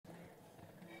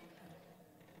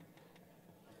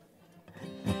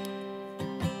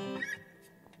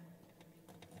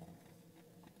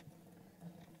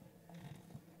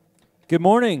Good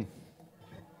morning.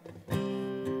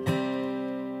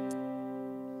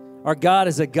 Our God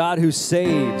is a God who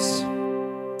saves.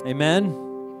 Amen.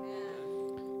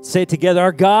 Say it together.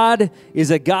 Our God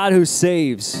is a God who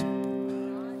saves.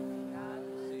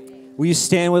 Will you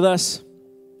stand with us?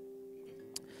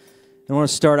 I want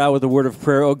to start out with a word of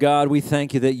prayer. Oh God, we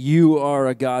thank you that you are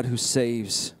a God who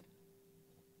saves.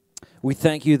 We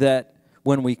thank you that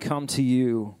when we come to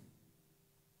you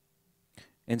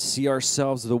and see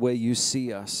ourselves the way you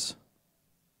see us,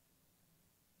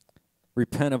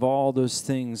 repent of all those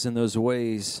things and those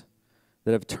ways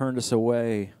that have turned us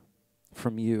away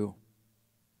from you.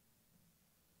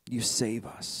 You save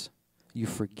us, you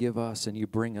forgive us, and you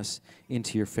bring us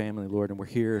into your family, Lord. And we're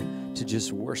here to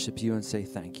just worship you and say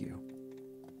thank you.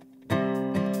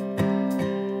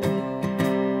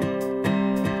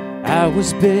 I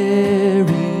was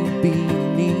buried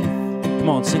beneath, come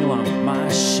on, sing along, my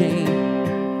shame.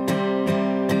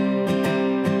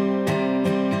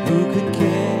 Who could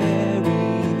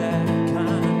carry that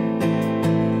kind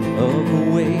of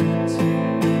a weight?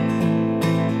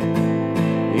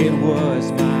 It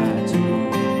was my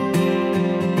doom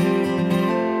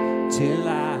till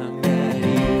I met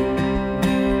you.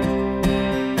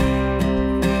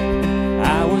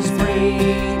 I was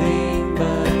breathing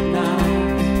but not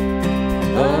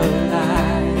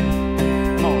alive.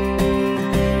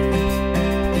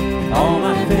 All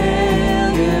my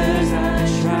failures I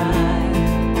tried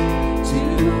to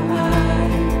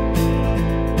hide.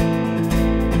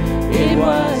 It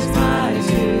was my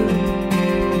doom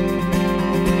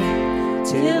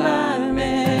till I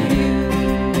met you.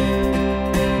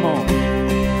 Come on.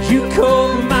 You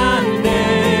called my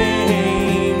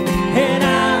name and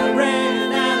I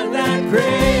ran out of that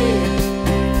grave,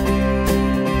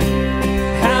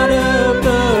 out of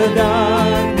the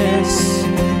darkness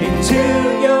into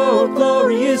your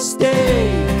glorious day.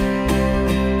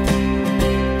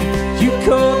 You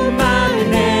called my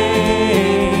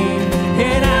name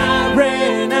and I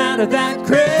ran out of that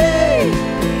grave,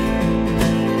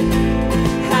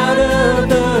 out of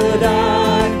the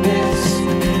darkness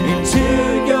into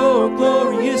your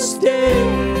glorious day.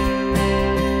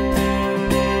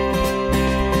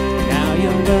 Now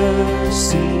your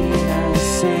mercy has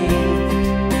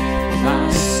saved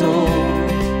my soul.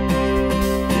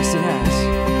 Yes, it has.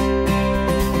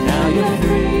 Now your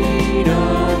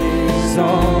freedom is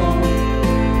all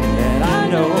that I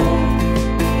know.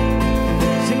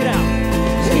 Sing it out.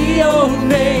 The old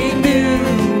made new.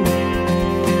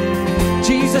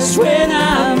 Jesus, when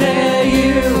I met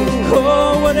you,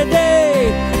 oh, what a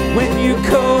day when you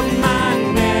called my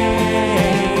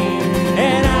name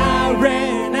and I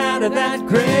ran out of that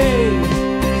grave,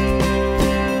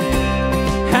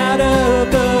 out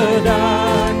of the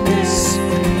darkness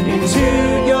into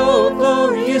your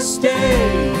glorious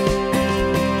day.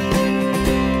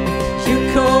 You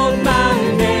called my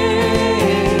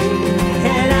name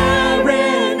and I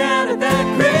ran out of that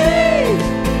grave,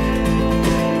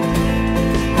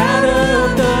 out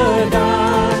of the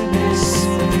darkness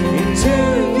into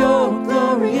your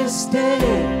glorious day.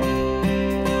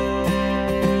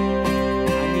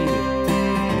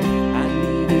 I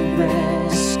needed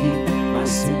rescue. My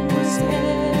sin was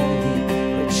heavy,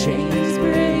 but chains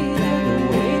break at the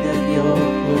weight of your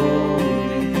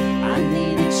glory. I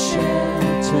needed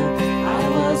shelter. I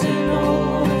was an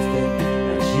orphan,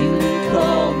 but you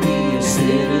called me a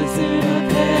citizen of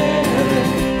heaven.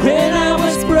 When I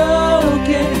was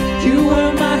broken, you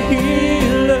were my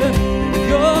healer.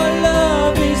 Your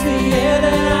love is the air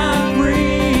that I'm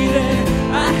breathing.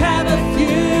 I have a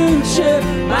future,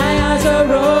 my eyes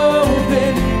are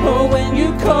open. Oh, when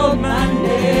you called my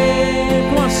name,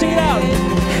 come on, sing it out.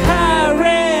 I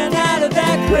ran out of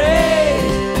that grave,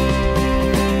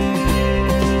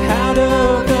 out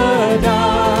of the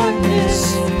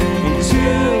darkness into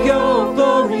your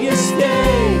glorious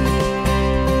day.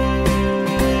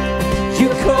 You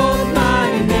called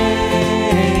my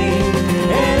name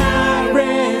and I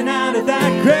ran out of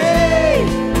that grave,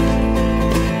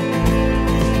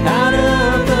 out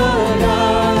of the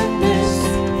darkness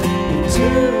into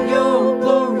your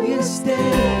glorious day.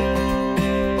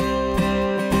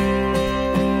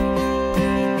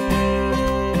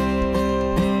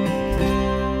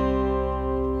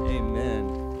 Amen.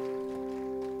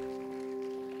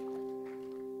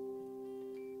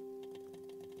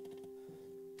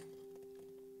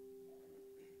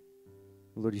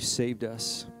 Lord, you saved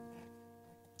us.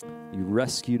 You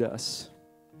rescued us.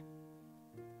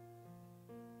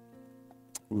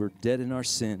 We were dead in our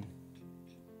sin,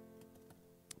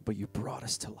 but you brought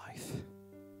us to life.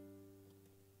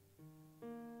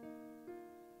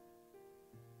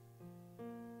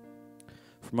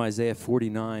 From Isaiah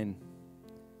 49.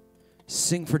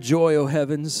 Sing for joy, O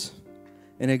heavens,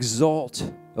 and exalt,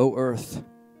 O earth.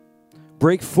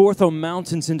 Break forth, O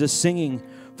mountains, into singing,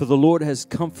 for the Lord has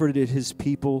comforted his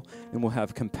people and will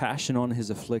have compassion on his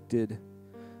afflicted.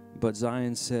 But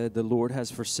Zion said, the Lord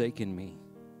has forsaken me.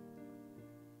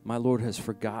 My Lord has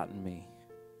forgotten me.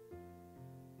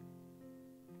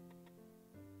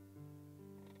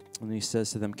 And he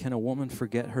says to them, can a woman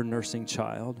forget her nursing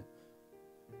child,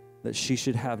 that she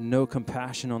should have no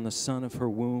compassion on the son of her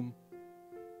womb?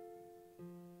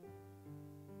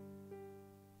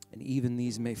 And even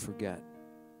these may forget,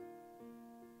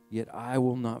 yet I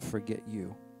will not forget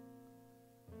you.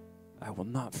 I will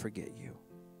not forget you.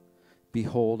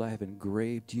 Behold, I have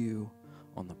engraved you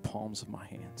on the palms of my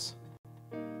hands.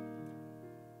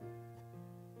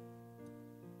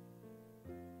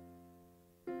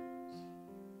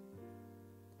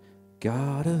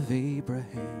 God of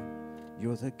Abraham,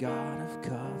 you're the God of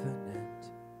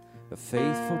covenant, of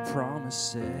faithful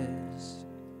promises.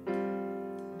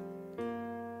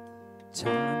 Time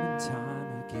and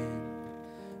time again,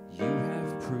 you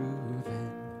have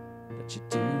proven that you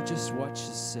do just what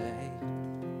you say.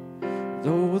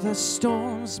 Though the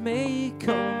storms may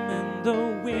come and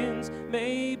the winds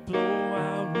may blow,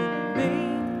 I'll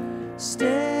remain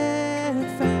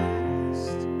steadfast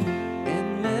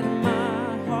and let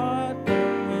my heart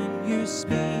burn. When you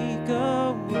speak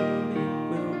a word,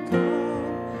 it will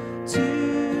come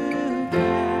to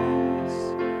pass.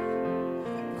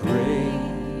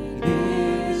 Great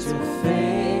is your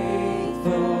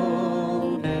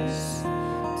faithfulness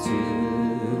to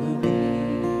me.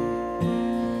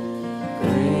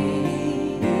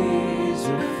 Great is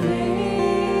your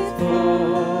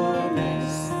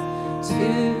faithfulness to me.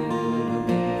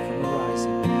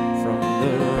 From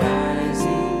the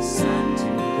rising sun to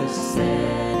the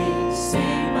setting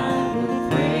same, I will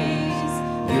praise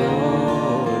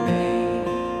your name.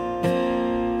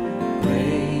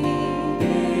 Great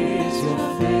is your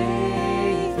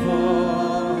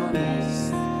faithfulness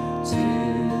to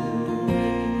me.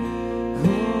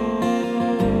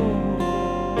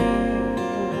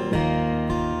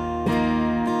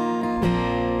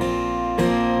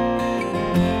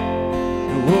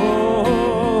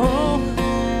 Oh,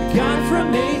 God,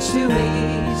 from age to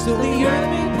age, though the earth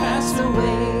may pass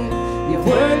away, your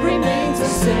word remains the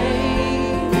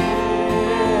same.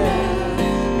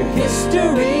 Your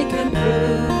history can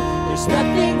prove there's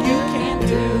nothing you can't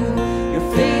do. You're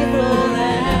faithful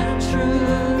and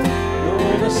true.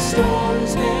 Though the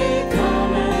storms may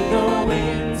come and the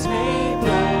winds may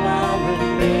blow, I'll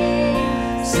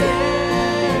remain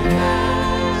steadfast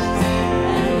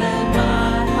and let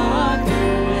my heart know.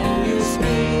 When you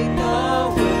speak the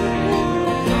word, it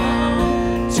will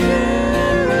come to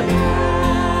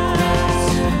pass.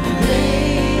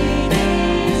 Great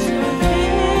is your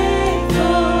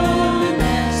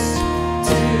faithfulness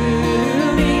to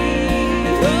me.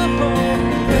 Oh,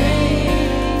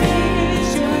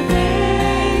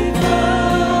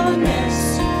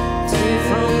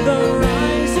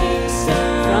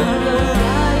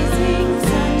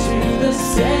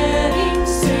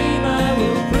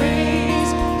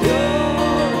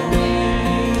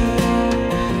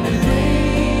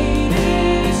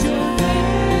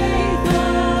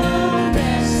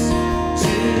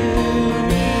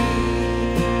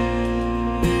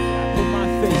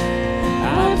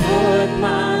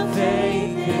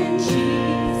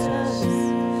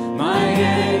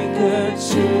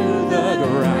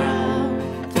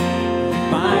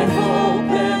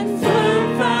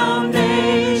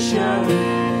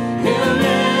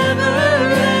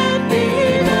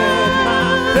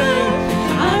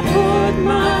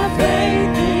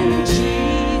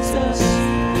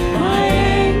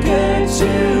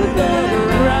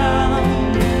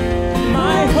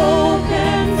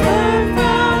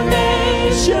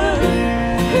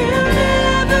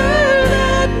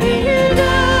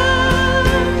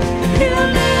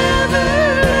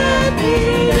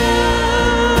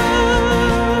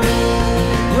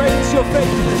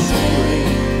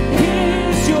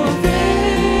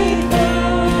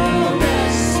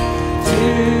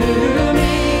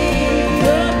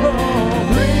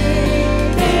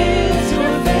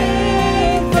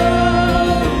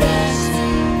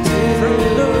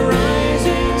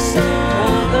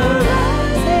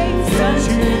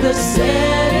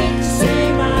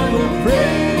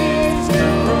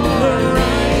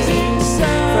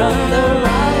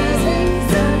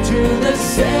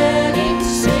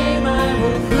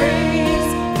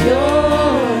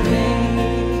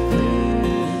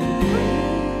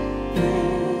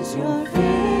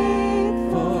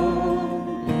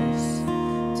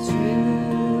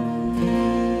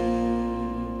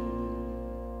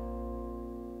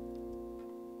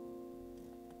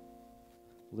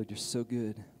 Lord, you're so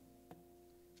good.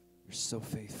 You're so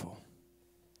faithful.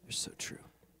 You're so true.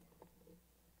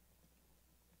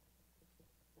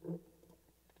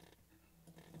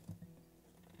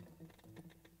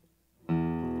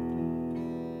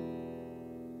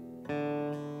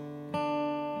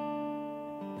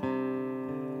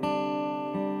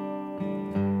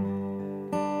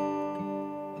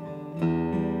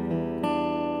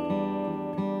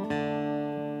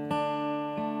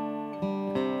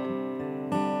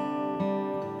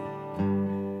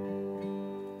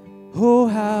 Oh,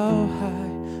 how high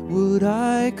would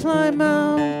I climb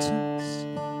mountains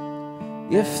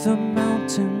if the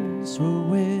mountains were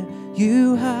where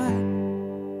you hide?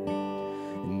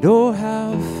 And oh,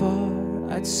 how far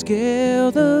I'd scale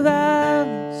the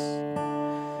valleys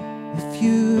if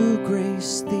you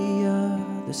graced the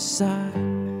other side.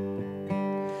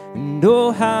 And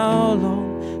oh, how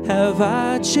long have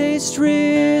I chased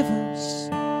rivers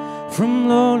from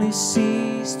lonely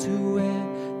seas to where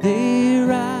they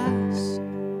rise,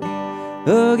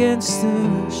 against the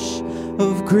rush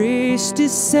of grace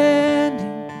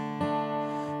descending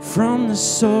from the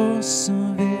source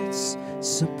of its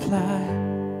supply.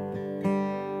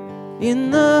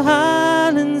 In the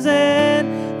highlands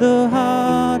and the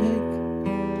heartache,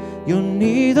 you're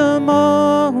neither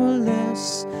more or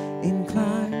less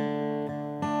inclined.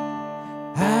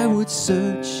 I would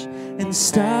search and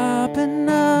stop at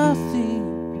nothing.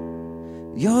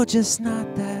 You're just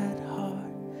not that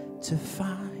hard to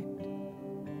find.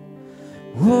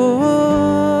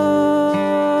 Oh,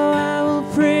 I will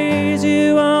praise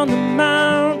you on the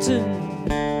mountain.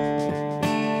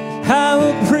 I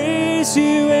will praise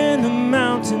you in the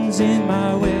mountains in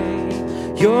my way.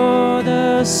 You're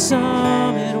the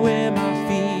summit where my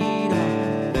feet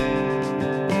are.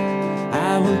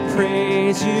 I will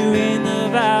praise you in the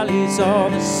valleys all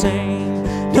the same.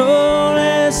 No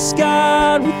less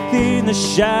God within the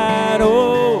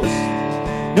shadows,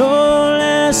 no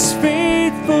less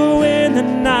faithful when the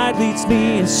night leads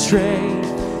me astray.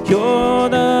 You're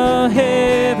the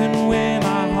heaven where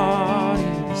my heart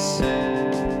is.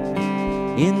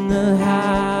 In the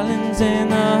highlands and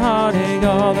the heartache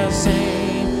all the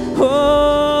same.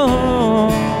 Oh,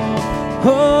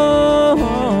 oh,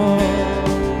 oh,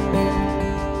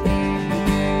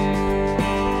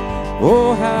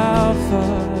 oh, how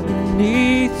far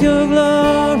beneath your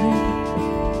glory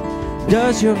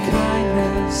does your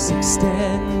kindness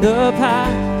extend up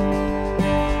high,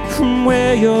 from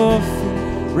where your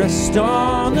feet rest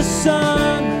on the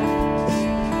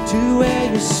sunrise to where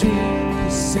your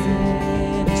sweet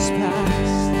sin is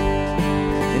past.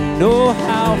 And oh,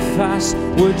 how fast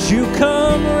would you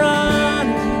come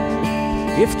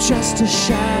running if just a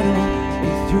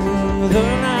shadow through the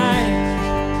night?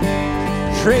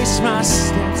 Trace my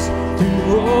steps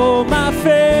through all my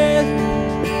faith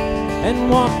and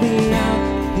walk me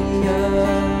out the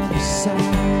other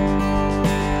side.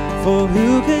 For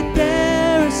who could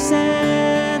dare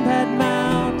ascend that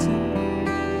mountain,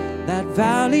 that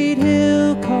valleyed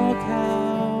hill called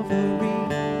Calvary?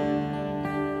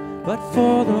 But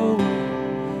for the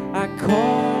one I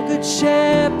call Good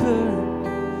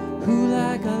Shepherd, who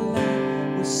like a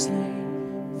lamb was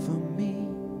slain for me.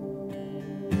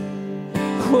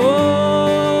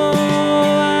 Oh,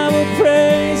 I will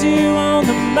praise you on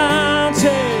the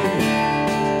mountain.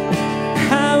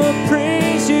 I will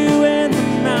praise you in the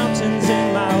mountains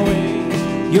in my way.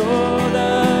 You're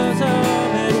the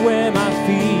summit where my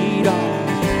feet are.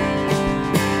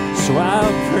 So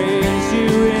I'll praise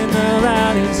you in the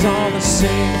valleys all the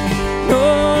same.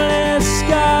 No less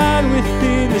God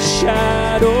within the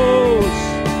shadows,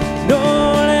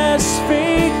 no less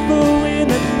faithful when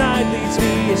the night leads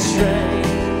me astray.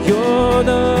 You're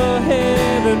the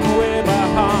heaven where my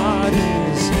heart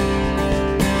is.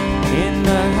 In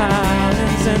the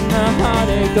highlands and the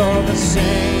heartache all the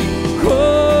same. Oh,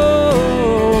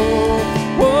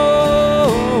 oh, oh,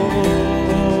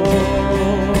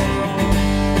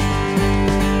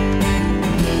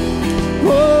 oh,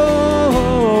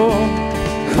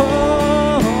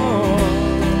 oh.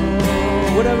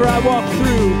 Whatever I walk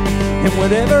through and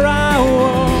whatever I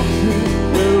walk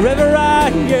through, wherever I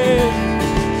am,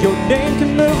 your name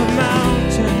can move the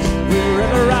mountains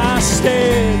wherever I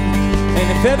stand. And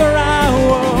if ever I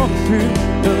walk through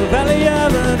the valley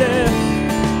of death,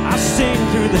 I sing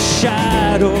through the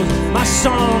shadows my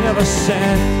song of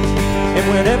ascent. And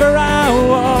whenever I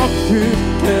walk through,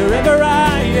 wherever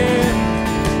I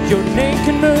am, your name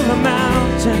can move the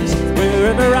mountains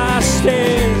wherever I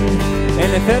stand.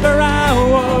 And if ever I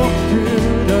walk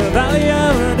through the valley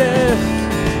of death,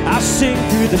 I sing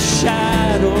through the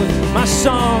shadows my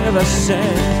song of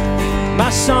ascent, my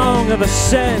song of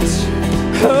ascent.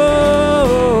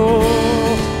 Oh,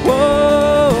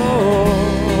 whoa.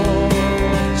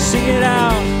 Sing it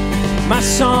out, my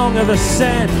song of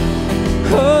ascent.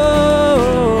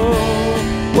 Oh,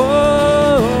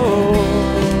 whoa.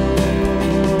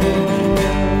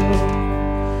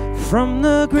 From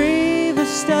the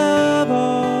gravest of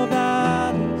all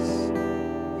valleys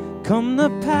come the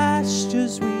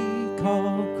pastures we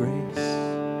call grace,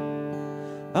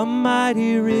 a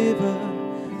mighty river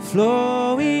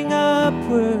flowing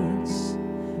upwards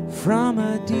from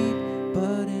a deep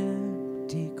but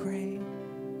empty grave.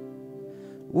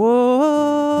 Whoa,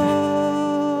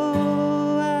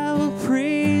 I will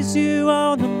praise you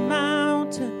on the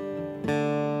mountain.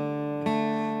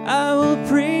 I will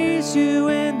praise you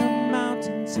in the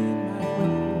mountains in my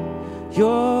way.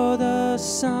 You're the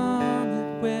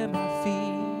summit where my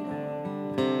feet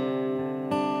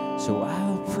are. So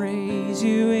I'll praise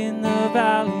you in the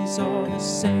valleys all the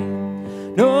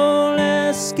same. No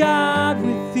less God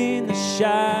within the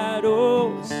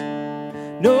shadows,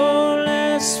 no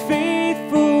less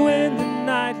faithful when the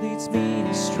night leads me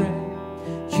astray.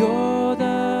 You're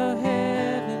the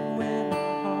heaven where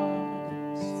my heart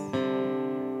is,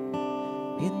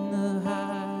 in the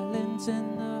highlands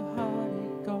and the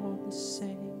heartache all the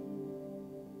same.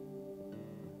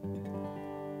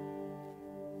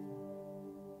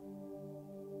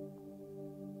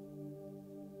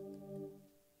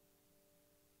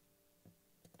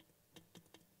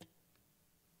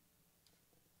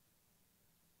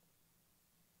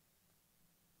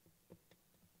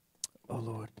 Oh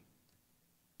Lord,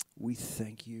 we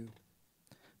thank you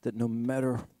that no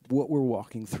matter what we're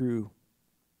walking through,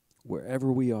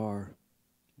 wherever we are,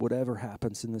 whatever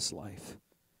happens in this life,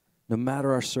 no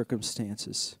matter our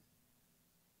circumstances,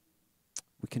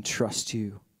 we can trust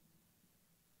you.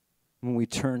 When we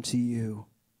turn to you,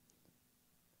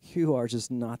 you are just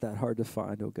not that hard to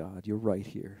find, oh God. You're right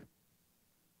here.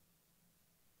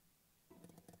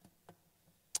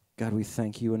 God, we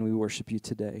thank you and we worship you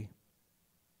today.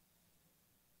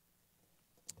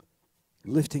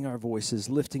 Lifting our voices,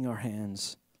 lifting our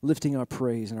hands, lifting our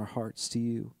praise and our hearts to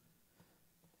you.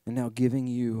 And now giving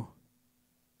you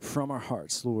from our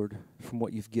hearts, Lord, from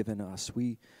what you've given us.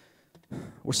 We're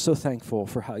so thankful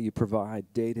for how you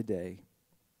provide day to day,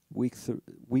 week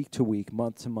to week,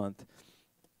 month to month.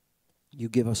 You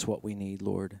give us what we need,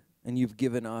 Lord. And you've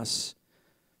given us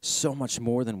so much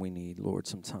more than we need, Lord,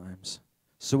 sometimes.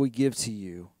 So we give to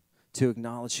you to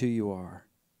acknowledge who you are.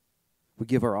 We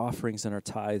give our offerings and our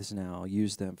tithes now.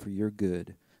 Use them for your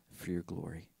good, for your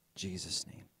glory. In Jesus'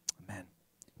 name, amen.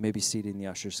 You may be seated and the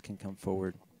ushers can come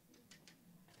forward.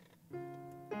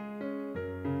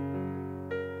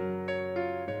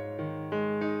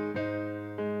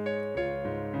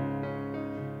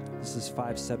 This is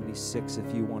 576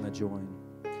 if you want to join.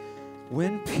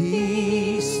 When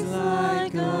peace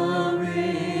like a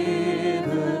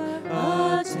river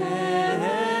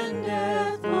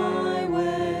attendeth my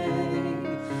way,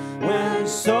 when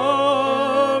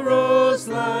sorrows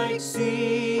like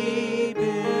sea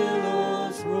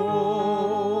billows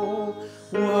roll,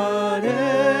 whatever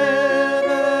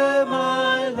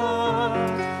my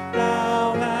lot,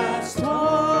 thou hast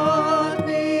taught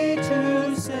me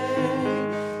to say,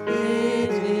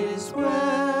 it is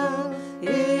well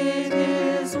with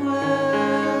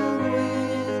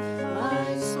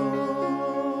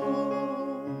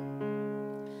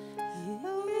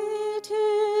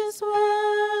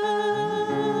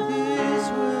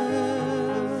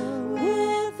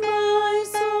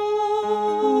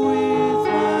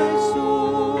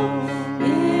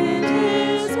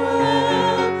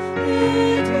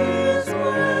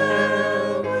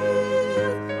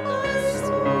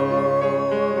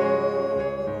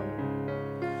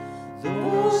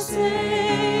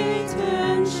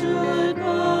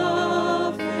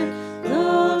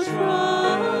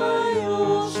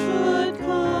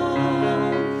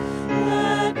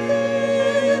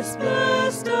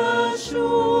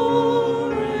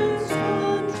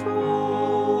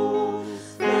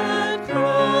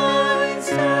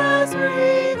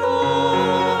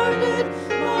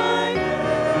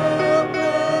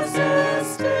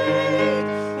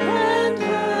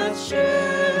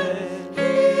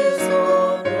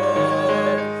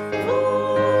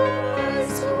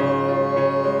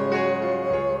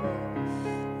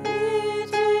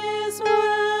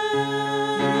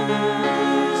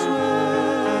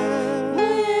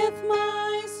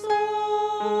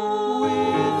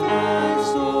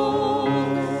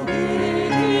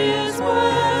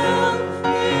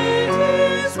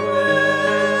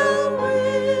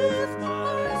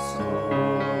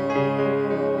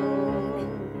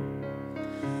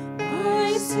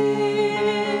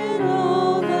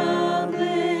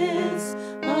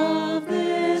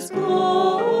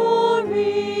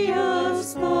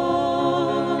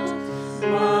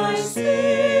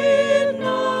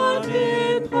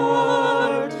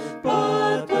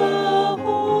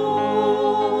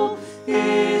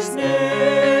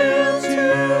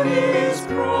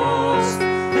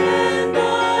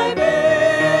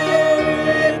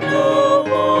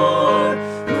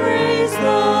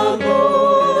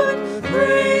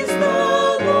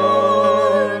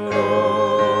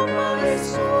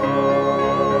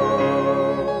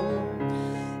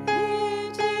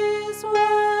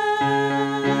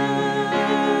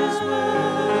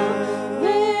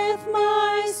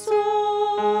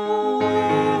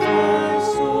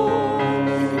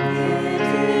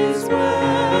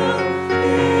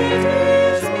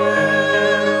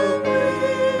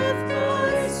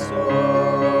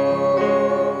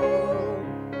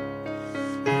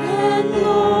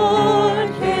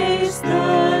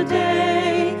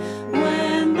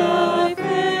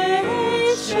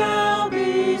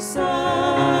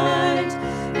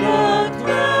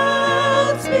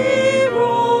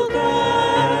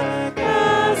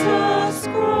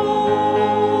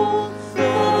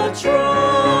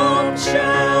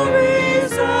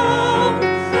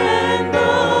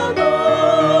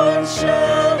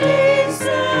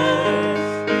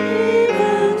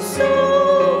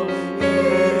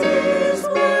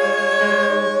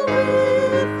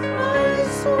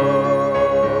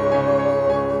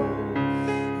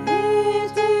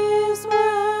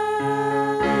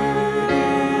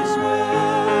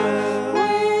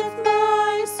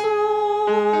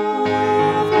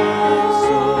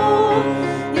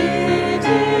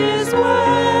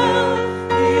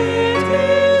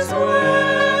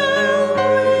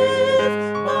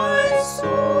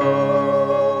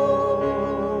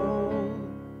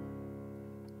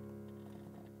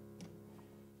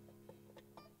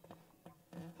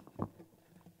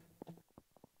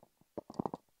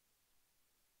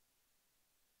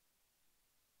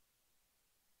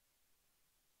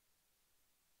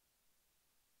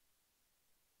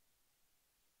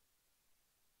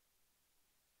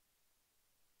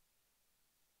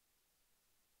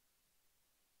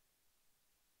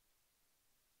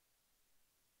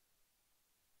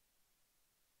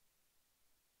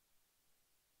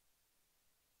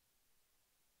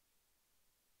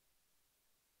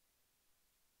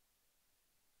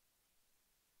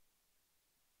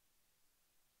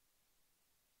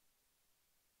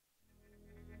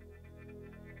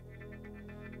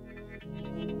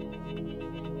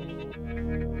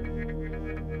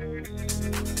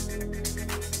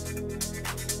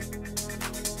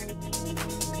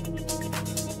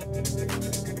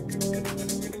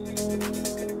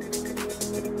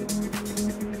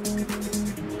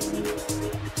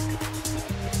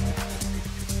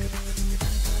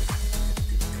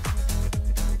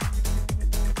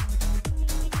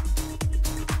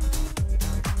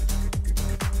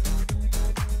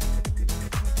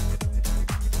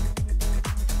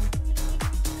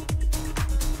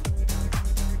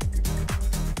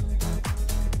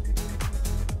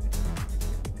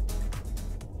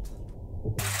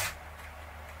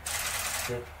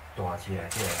这大起来，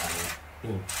这个安尼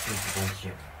变一种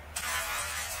像。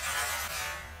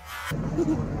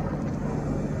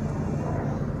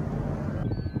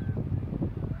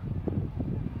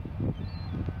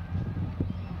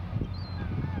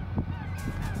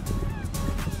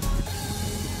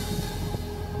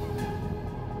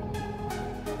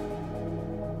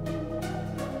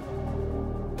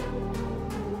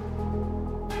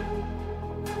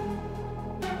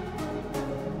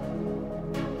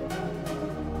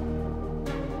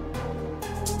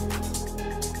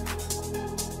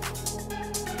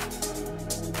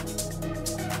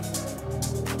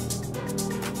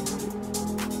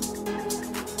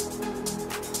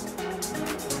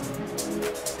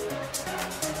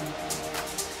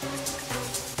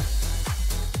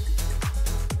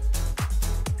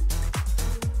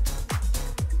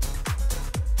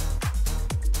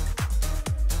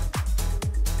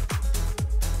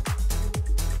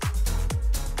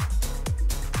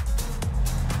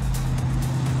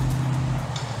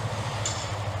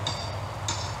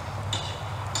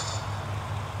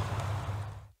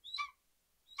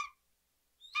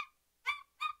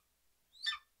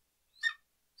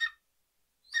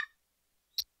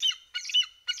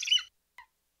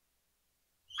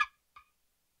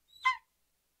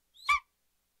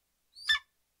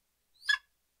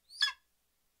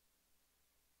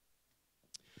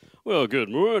Well, good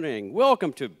morning.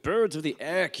 Welcome to Birds of the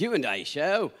Air Q&A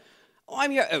show.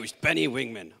 I'm your host, Benny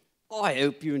Wingman. I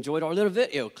hope you enjoyed our little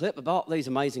video clip about these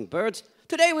amazing birds.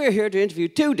 Today we're here to interview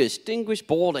two distinguished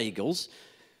bald eagles.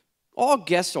 Our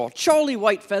guests are Charlie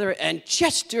Whitefeather and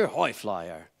Chester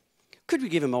Highflyer. Could we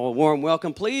give them a warm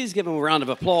welcome, please? Give them a round of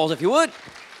applause, if you would.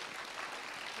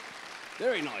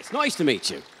 Very nice. Nice to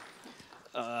meet you.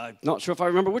 Not sure if I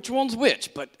remember which one's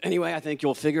which, but anyway, I think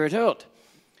you'll figure it out.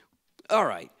 All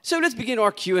right, so let's begin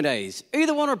our Q&As.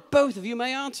 Either one or both of you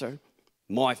may answer.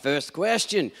 My first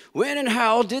question, when and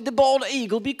how did the bald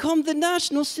eagle become the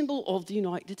national symbol of the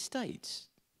United States?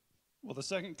 Well, the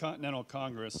Second Continental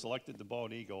Congress selected the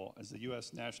bald eagle as the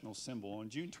U.S. national symbol on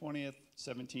June 20th,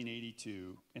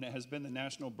 1782, and it has been the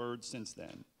national bird since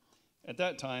then. At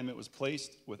that time, it was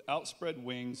placed with outspread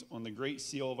wings on the Great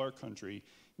Seal of our country,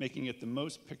 making it the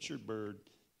most pictured bird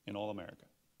in all America.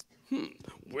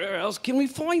 Where else can we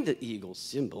find the eagle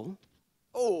symbol?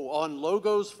 Oh, on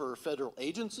logos for federal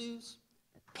agencies,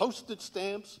 postage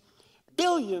stamps,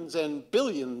 billions and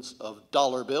billions of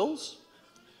dollar bills,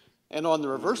 and on the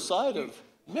reverse side of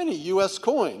many U.S.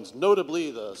 coins, notably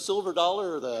the silver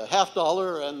dollar, the half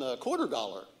dollar, and the quarter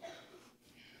dollar.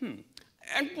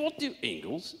 And what do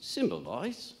eagles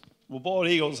symbolize? Well, bald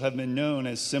eagles have been known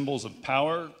as symbols of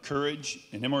power, courage,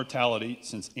 and immortality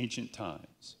since ancient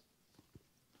times.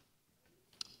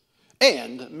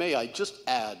 And may I just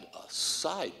add a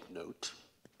side note,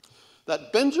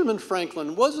 that Benjamin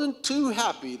Franklin wasn't too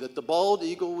happy that the bald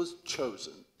eagle was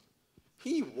chosen.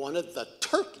 He wanted the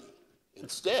turkey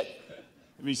instead.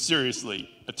 I mean, seriously,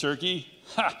 a turkey?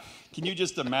 Ha! Can you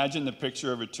just imagine the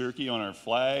picture of a turkey on our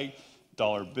flag,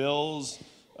 dollar bills,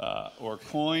 or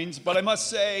coins? But I must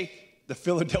say, the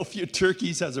Philadelphia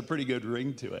Turkeys has a pretty good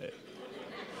ring to it.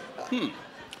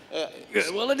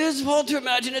 Well, it is hard to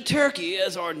imagine a turkey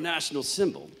as our national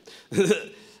symbol.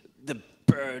 The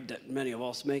bird that many of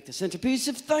us make the centerpiece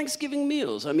of Thanksgiving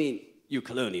meals. I mean, you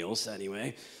colonials,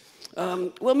 anyway.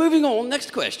 Well, moving on,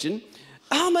 next question.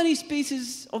 How many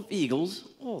species of eagles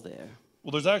are there?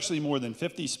 Well, there's actually more than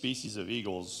 50 species of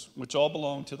eagles, which all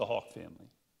belong to the hawk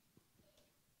family.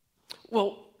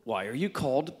 Well, why are you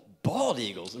called bald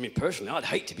eagles? I mean, personally, I'd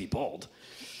hate to be bald.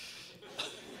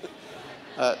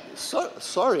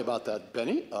 Sorry about that,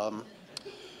 Benny.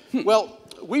 Well,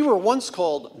 we were once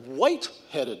called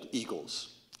white-headed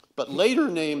eagles, but later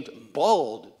named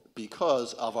bald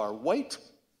because of our white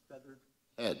feathered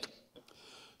head.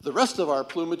 The rest of our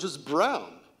plumage is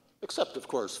brown, except, of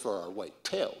course, for our white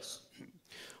tails.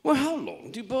 Well, how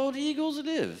long do bald eagles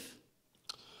live?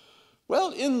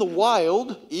 Well, in the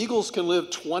wild, eagles can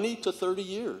live 20 to 30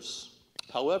 years.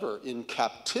 However, in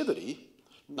captivity,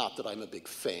 not that I'm a big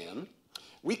fan,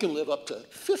 we can live up to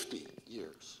 50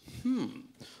 years.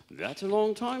 That's a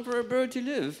long time for a bird to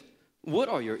live. What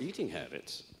are your eating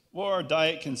habits? Well, our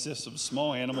diet consists of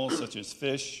small animals such as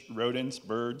fish, rodents,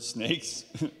 birds, snakes,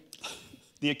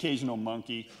 the occasional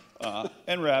monkey,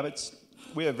 and rabbits.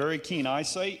 We have very keen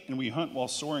eyesight, and we hunt while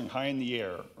soaring high in the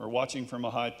air or watching from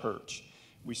a high perch.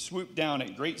 We swoop down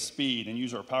at great speed and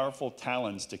use our powerful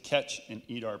talons to catch and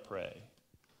eat our prey.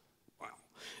 Wow.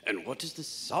 And what is the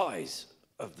size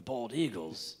of the bald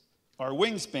eagles? Our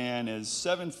wingspan is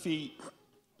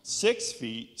 6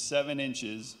 feet 7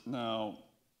 inches. No,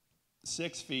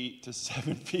 6 feet to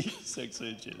 7 feet 6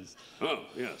 inches. Oh,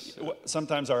 yes.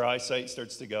 Sometimes our eyesight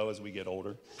starts to go as we get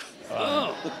older.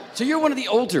 So you're one of the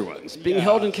older ones being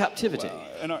held in captivity.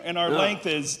 And our length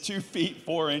is 2 feet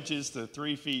 4 inches to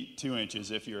 3 feet 2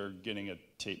 inches if you're getting a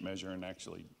tape measure and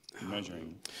actually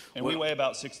measuring. And we weigh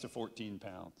about 6 to 14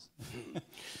 pounds.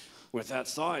 With that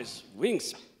size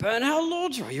wingspan, how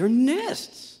large are your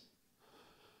nests?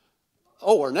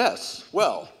 Oh, our nests.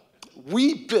 Well,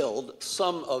 we build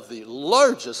some of the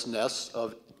largest nests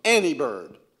of any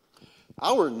bird.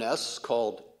 Our nests,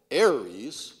 called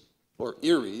eyries, or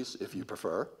eyries if you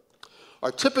prefer,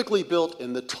 are typically built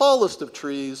in the tallest of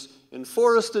trees in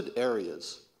forested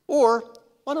areas or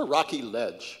on a rocky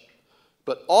ledge,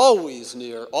 but always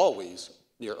near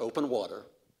open water.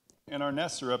 And our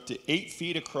nests are up to 8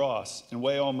 feet across and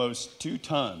weigh almost 2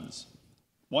 tons.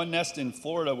 One nest in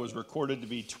Florida was recorded to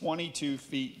be 22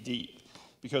 feet deep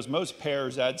because most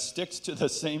pairs add sticks to the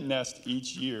same nest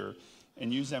each year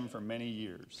and use them for many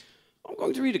years. I'm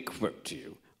going to read a quote to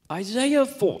you. Isaiah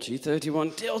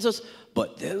 40:31 tells us,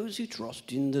 "But those who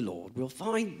trust in the Lord will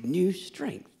find new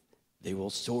strength. They will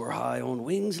soar high on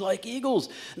wings like eagles.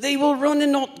 They will run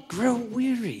and not grow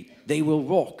weary. They will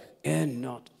walk and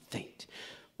not faint."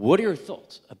 What are your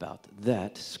thoughts about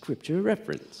that scripture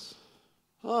reference?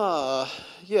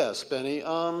 Yes, Benny.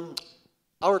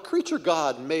 Our creature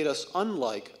God made us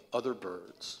unlike other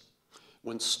birds.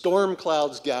 When storm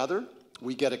clouds gather,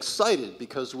 we get excited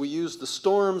because we use the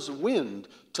storm's wind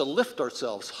to lift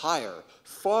ourselves higher,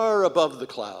 far above the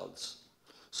clouds,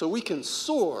 so we can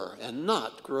soar and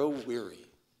not grow weary.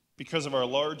 Because of our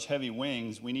large, heavy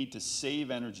wings, we need to save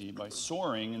energy by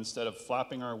soaring instead of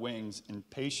flapping our wings and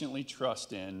patiently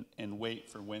trust in and wait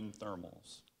for wind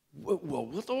thermals. Well,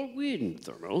 what are wind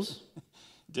thermals?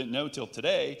 Didn't know till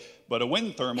today, but a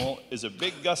wind thermal is a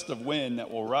big gust of wind that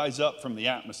will rise up from the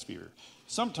atmosphere.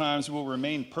 Sometimes we'll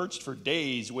remain perched for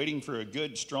days waiting for a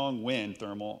good, strong wind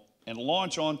thermal and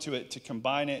launch onto it to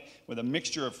combine it with a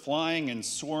mixture of flying and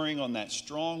soaring on that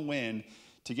strong wind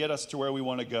to get us to where we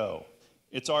want to go.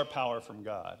 It's our power from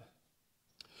God.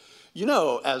 You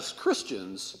know, as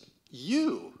Christians,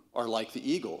 you are like the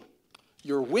eagle.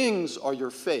 Your wings are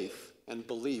your faith and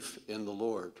belief in the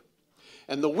Lord.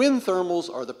 And the wind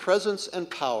thermals are the presence and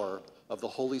power of the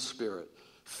Holy Spirit,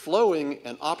 flowing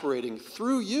and operating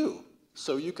through you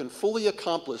so you can fully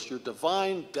accomplish your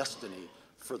divine destiny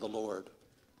for the Lord.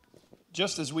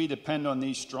 Just as we depend on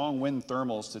these strong wind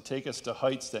thermals to take us to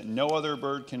heights that no other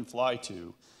bird can fly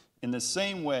to, in the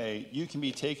same way, you can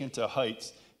be taken to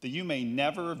heights that you may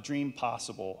never have dreamed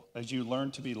possible as you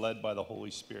learn to be led by the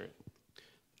Holy Spirit.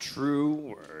 True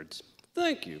words.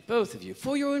 Thank you, both of you,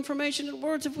 for your information and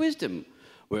words of wisdom.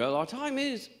 Well, our time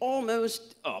is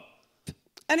almost up.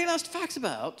 Any last facts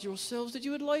about yourselves that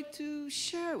you would like to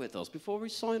share with us before we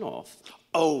sign off?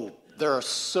 Oh, there are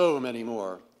so many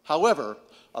more. However,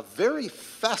 a very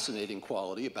fascinating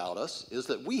quality about us is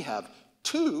that we have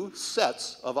 2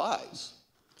 sets of eyes.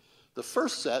 The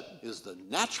first set is the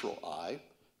natural eye,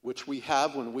 which we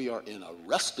have when we are in a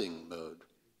resting mode.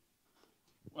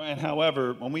 And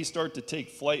however, when we start to take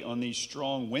flight on these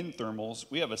strong wind thermals,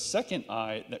 we have a second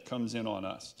eye that comes in on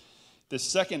us. This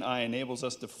second eye enables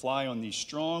us to fly on these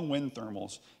strong wind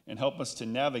thermals and help us to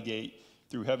navigate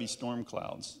through heavy storm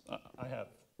clouds. I have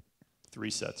 3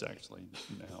 sets actually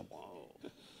now.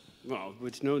 Well,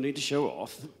 with no need to show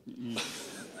off.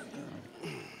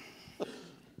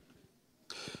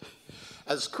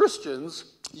 As Christians,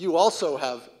 you also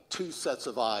have 2 sets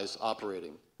of eyes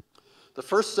operating. The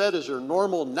first set is your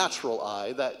normal natural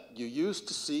eye that you use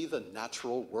to see the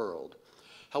natural world.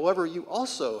 However, you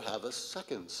also have a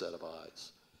second set of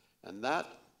eyes, and that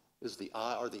is the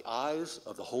eyes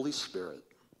of the Holy Spirit.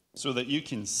 So that you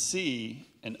can see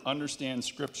and understand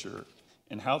Scripture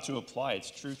and how to apply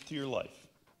its truth to your life.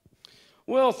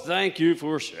 Well, thank you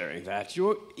for sharing that.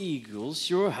 Your eagles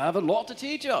sure have a lot to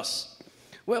teach us.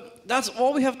 Well, that's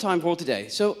all we have time for today.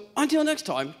 So until next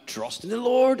time, trust in the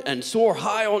Lord and soar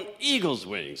high on eagle's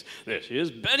wings. This is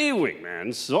Benny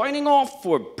Wingman signing off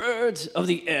for Birds of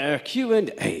the Air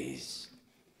Q&As.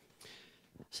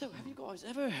 So have you guys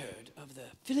ever heard of the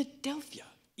Philadelphia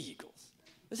Eagles?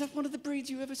 Is that one of the breeds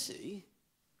you ever see?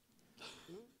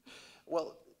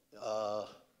 Well,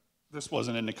 This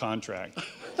wasn't in the contract.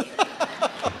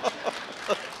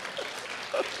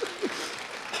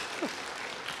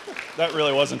 That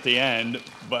really wasn't the end,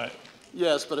 but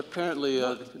yes, but apparently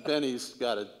Benny's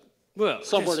got Well,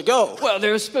 somewhere to go. Well,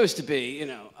 there's supposed to be,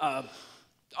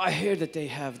 I hear that they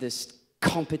have this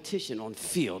competition on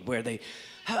field where the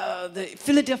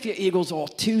Philadelphia Eagles are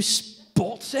 2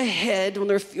 spots ahead on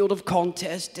their field of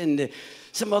contest, and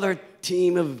some other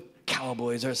team of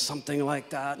cowboys or something like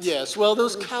that. Yes, well,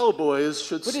 those cowboys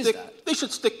should What is stick. that? They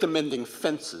should stick to mending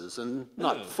fences and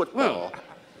not football.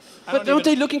 But aren't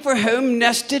they looking for home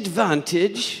nest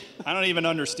advantage? I don't even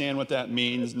understand what that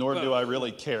means, nor do I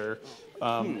really care.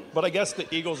 But I guess the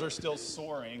eagles are still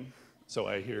soaring, so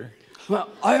I hear. Well,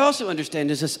 I also understand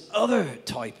there's this other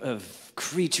type of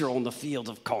creature on the field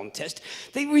of contest.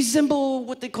 They resemble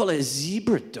what they call a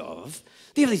zebra dove.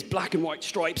 They have these black and white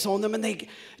stripes on them, and they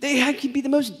can be the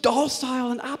most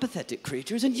docile and apathetic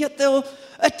creatures, and yet they'll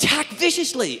attack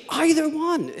viciously, either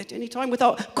one, at any time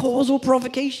without cause or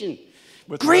provocation,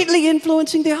 greatly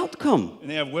influencing the outcome. And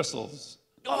they have whistles.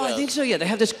 Oh, I think so, yeah. They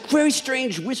have this very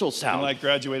strange whistle sound. And like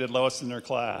graduated lowest in their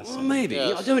class. Well, maybe.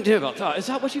 Yes. I don't know about that. Is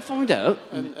that what you found out?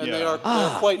 And Yeah. they're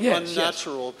quite yes,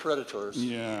 unnatural predators.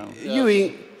 Yeah.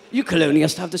 You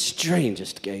colonialists have the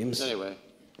strangest games. Anyway.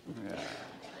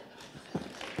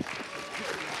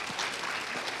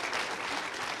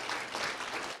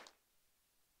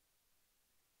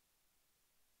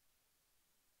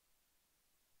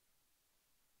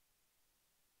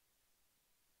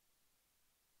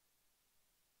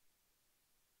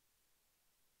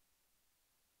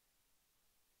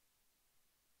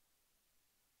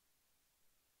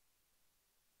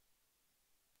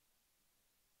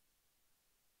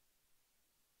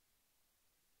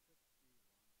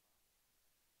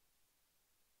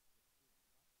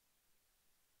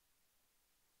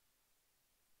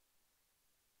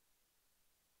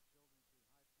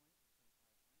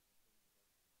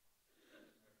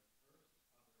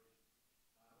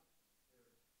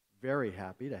 Very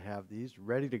happy to have these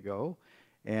ready to go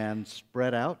and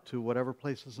spread out to whatever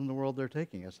places in the world they're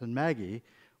taking us. And Maggie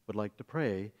would like to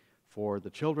pray for the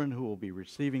children who will be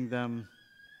receiving them,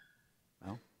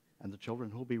 and the children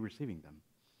who will be receiving them.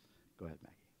 Go ahead,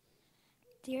 Maggie.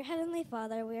 Dear Heavenly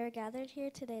Father, we are gathered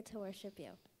here today to worship you.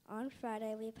 On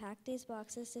Friday, we packed these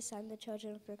boxes to send the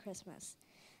children for Christmas.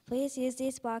 Please use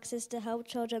these boxes to help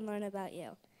children learn about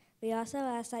you. We also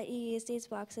ask that you use these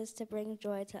boxes to bring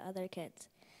joy to other kids.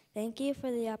 Thank you for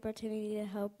the opportunity to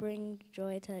help bring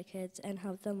joy to the kids and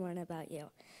help them learn about you.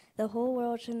 The whole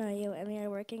world should know you, and we are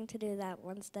working to do that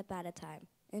one step at a time.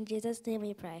 In Jesus' name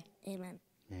we pray. Amen.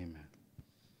 Amen.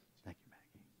 Thank you,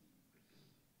 Maggie.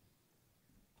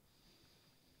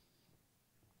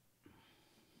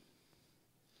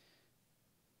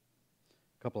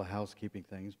 A couple of housekeeping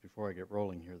things before I get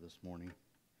rolling here this morning.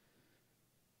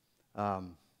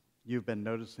 You've been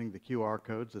noticing the QR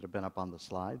codes that have been up on the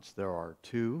slides. There are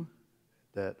two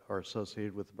that are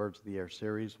associated with the Birds of the Air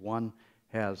series. One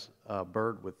has a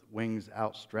bird with wings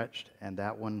outstretched, and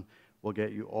that one will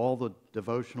get you all the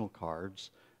devotional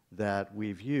cards that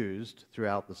we've used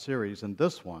throughout the series. And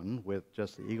this one, with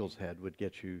just the eagle's head, would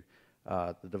get you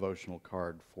the devotional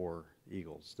card for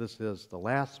eagles. This is the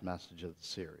last message of the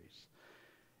series.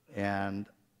 And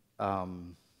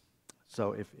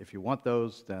so if you want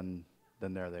those, then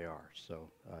there they are.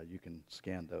 So you can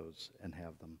scan those and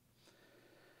have them.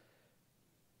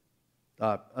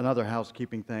 Another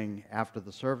housekeeping thing: after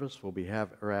the service,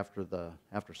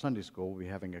 after Sunday school, we'll be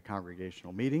having a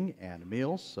congregational meeting and a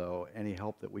meal. So any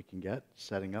help that we can get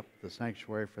setting up the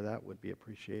sanctuary for that would be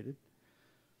appreciated.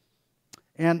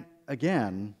 And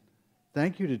again,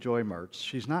 thank you to Joy Mertz.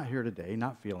 She's not here today,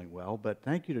 not feeling well, but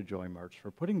thank you to Joy Mertz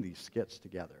for putting these skits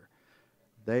together.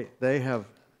 They have.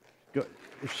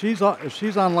 If she's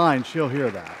online, she'll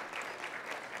hear that.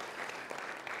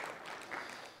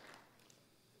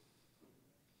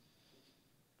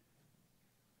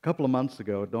 A couple of months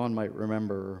ago, Dawn might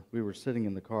remember, we were sitting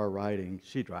in the car riding.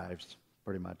 She drives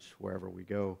pretty much wherever we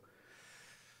go.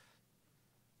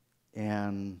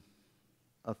 And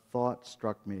a thought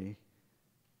struck me,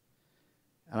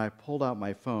 and I pulled out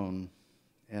my phone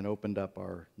and opened up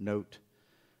our note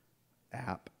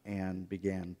app and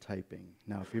began typing.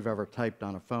 Now, if you've ever typed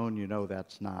on a phone, you know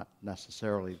that's not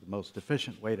necessarily the most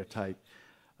efficient way to type.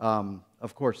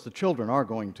 Of course, the children are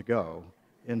going to go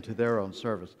into their own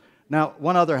service. Now,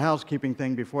 one other housekeeping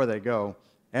thing before they go,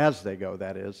 as they go,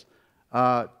 that is.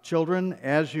 Children,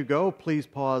 as you go, please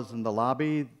pause in the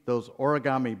lobby. Those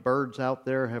origami birds out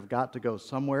there have got to go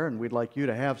somewhere, and we'd like you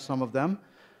to have some of them.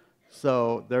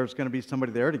 So there's going to be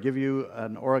somebody there to give you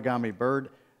an origami bird.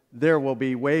 There will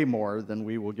be way more than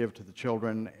we will give to the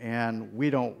children, and we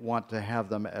don't want to have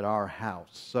them at our house.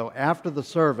 So after the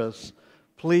service,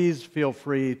 please feel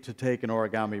free to take an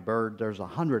origami bird. There's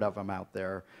 100 of them out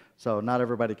there, so not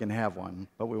everybody can have one,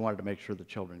 but we wanted to make sure the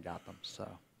children got them. So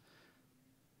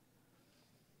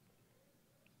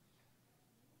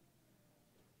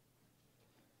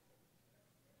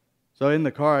in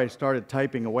the car, I started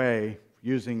typing away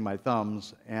using my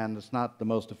thumbs, and it's not the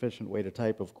most efficient way to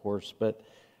type, of course, but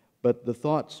But the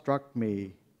thought struck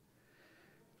me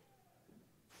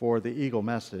for the Eagle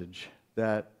message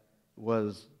that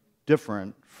was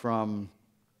different from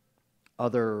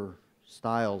other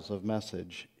styles of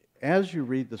message. As you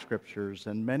read the scriptures,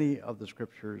 and many of the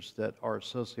scriptures that are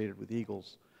associated with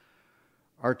eagles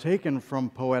are taken from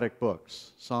poetic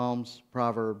books, Psalms,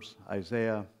 Proverbs,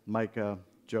 Isaiah, Micah,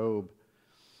 Job.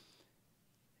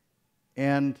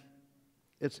 And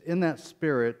it's in that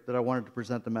spirit that I wanted to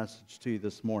present the message to you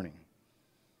this morning.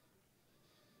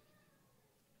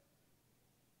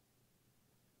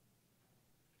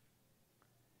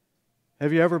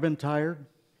 Have you ever been tired?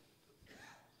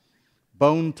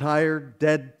 Bone tired,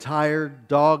 dead tired,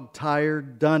 dog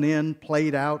tired, done in,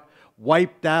 played out,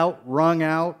 wiped out, wrung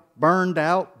out, burned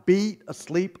out, beat,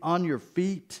 asleep on your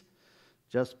feet,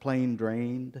 just plain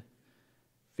drained,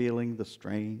 feeling the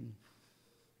strain.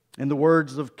 In the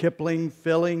words of Kipling,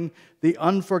 filling the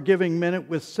unforgiving minute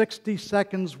with 60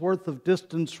 seconds worth of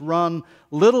distance run,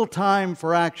 little time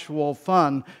for actual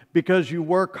fun, because you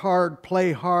work hard,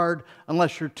 play hard,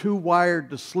 unless you're too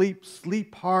wired to sleep,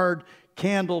 sleep hard,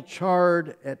 candle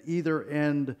charred at either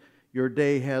end, your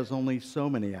day has only so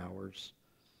many hours.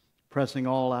 Pressing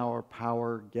all our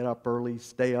power, get up early,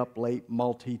 stay up late,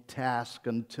 multitask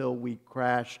until we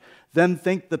crash. Then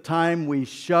think the time we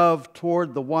shove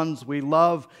toward the ones we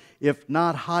love, if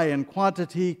not high in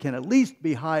quantity, can at least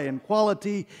be high in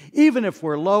quality, even if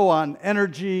we're low on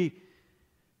energy,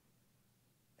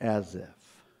 as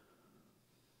if.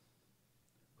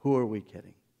 Who are we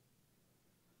kidding?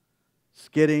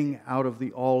 Skidding out of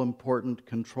the all-important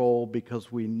control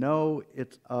because we know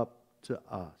it's up to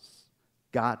us.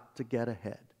 Got to get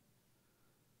ahead.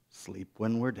 Sleep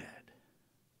when we're dead.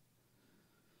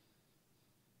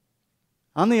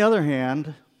 On the other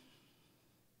hand,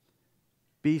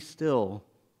 be still,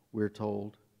 we're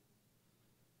told,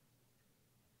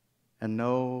 and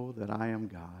know that I am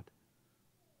God.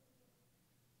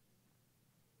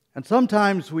 And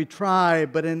sometimes we try,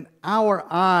 but in our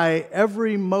eye,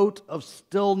 every mote of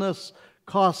stillness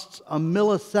costs a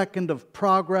millisecond of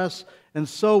progress, and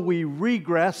so we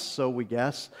regress, so we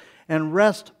guess, and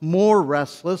rest more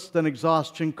restless than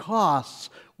exhaustion costs.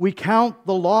 We count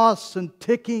the loss in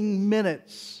ticking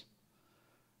minutes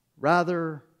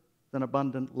rather than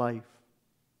abundant life.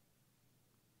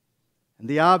 And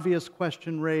the obvious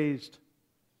question raised,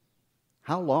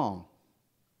 how long?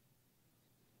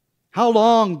 How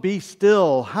long be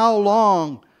still? How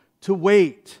long to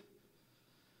wait?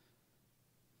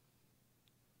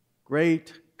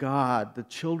 Great God, the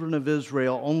children of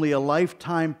Israel, only a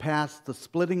lifetime past the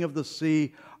splitting of the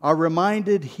sea, are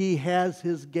reminded He has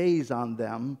His gaze on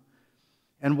them,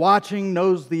 and watching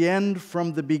knows the end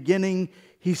from the beginning.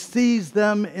 He sees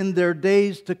them in their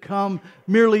days to come,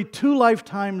 merely 2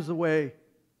 lifetimes away,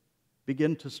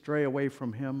 begin to stray away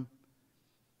from Him,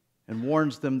 and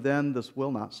warns them then this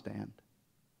will not stand.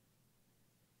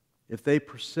 If they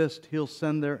persist, He'll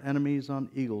send their enemies on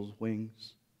eagle's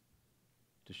wings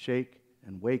to shake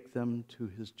and wake them to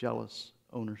His jealous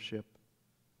ownership.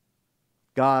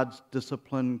 God's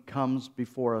discipline comes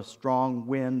before a strong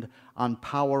wind on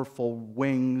powerful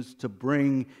wings to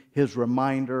bring His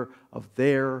reminder of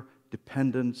their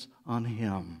dependence on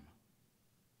Him.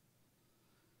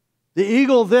 The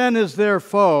eagle then is their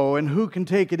foe, and who can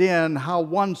take it in? How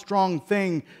one strong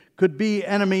thing could be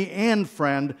enemy and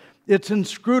friend. It's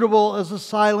inscrutable as a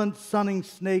silent sunning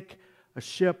snake, a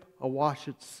ship awash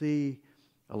at sea,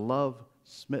 a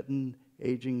love-smitten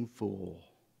aging fool.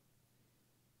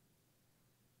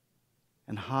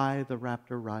 And high the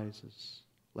raptor rises,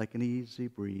 like an easy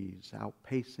breeze,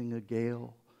 outpacing a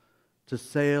gale, to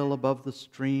sail above the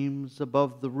streams,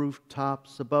 above the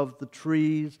rooftops, above the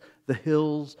trees, the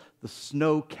hills, the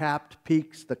snow-capped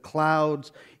peaks, the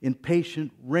clouds, in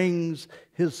patient rings,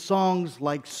 his songs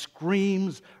like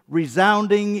screams,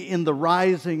 resounding in the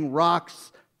rising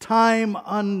rocks, time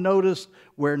unnoticed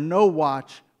where no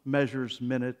watch measures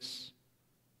minutes.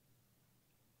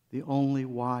 The only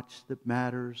watch that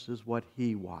matters is what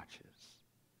he watches.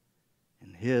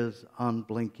 In his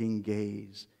unblinking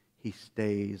gaze, he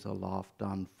stays aloft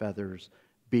on feathers,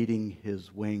 beating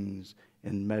his wings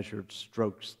in measured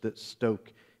strokes that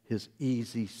stoke his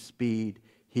easy speed.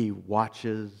 He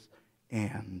watches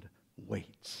and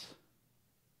waits.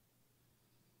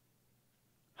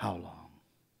 How long?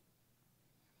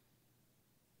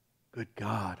 Good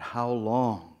God, how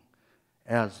long?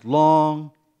 As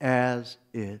long as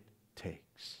it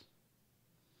takes.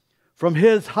 From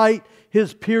his height,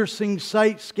 his piercing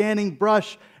sight, scanning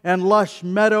brush and lush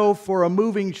meadow for a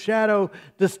moving shadow,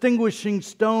 distinguishing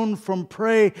stone from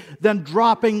prey, then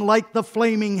dropping like the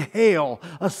flaming hail,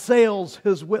 assails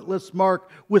his witless mark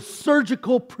with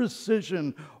surgical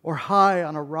precision, or high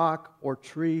on a rock or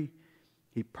tree,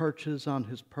 he perches on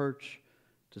his perch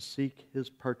to seek his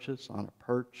purchase on a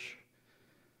perch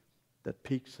that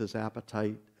piques his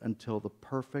appetite until the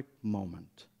perfect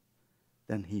moment.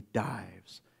 Then he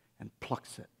dives and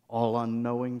plucks it, all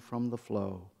unknowing from the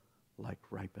flow, like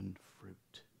ripened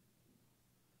fruit.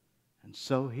 And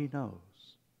so he knows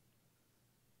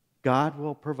God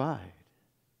will provide,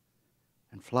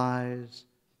 and flies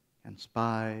and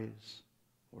spies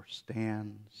or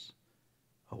stands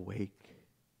awake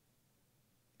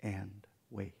and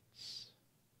waits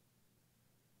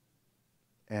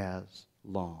as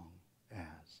long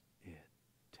as it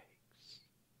takes.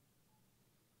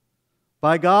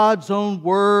 By God's own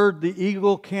word, the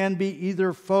eagle can be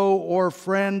either foe or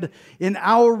friend. In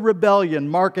our rebellion,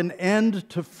 mark an end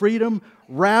to freedom,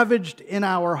 ravaged in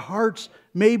our hearts,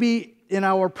 maybe in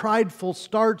our prideful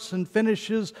starts and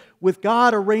finishes, with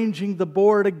God arranging the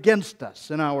board against us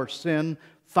in our sin,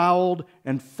 fouled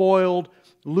and foiled,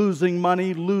 losing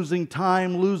money, losing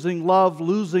time, losing love,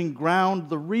 losing ground.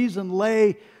 The reason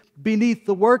lay beneath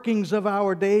the workings of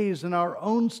our days in our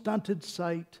own stunted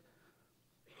sight,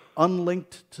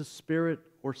 unlinked to spirit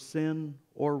or sin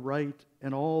or right,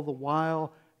 and all the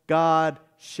while God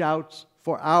shouts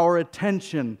for our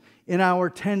attention, in our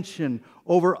tension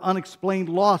over unexplained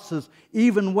losses,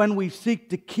 even when we seek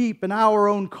to keep in our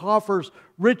own coffers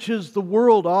riches the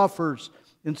world offers.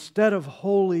 Instead of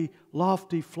holy,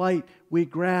 lofty flight, we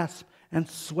grasp and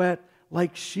sweat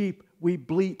like sheep. We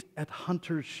bleat at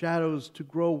hunters' shadows to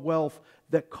grow wealth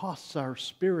that costs our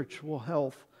spiritual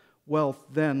health. Wealth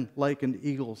then, like an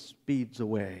eagle, speeds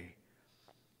away.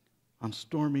 On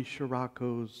stormy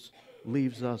sirocco's,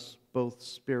 leaves us both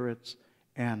spirits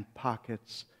and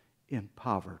pockets in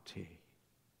poverty.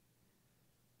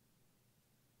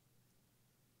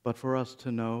 But for us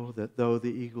to know that though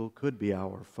the eagle could be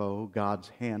our foe, God's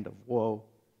hand of woe,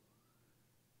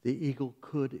 the eagle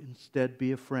could instead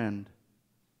be a friend,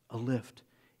 a lift.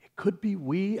 It could be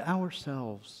we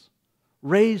ourselves,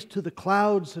 raised to the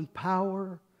clouds and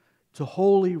power, to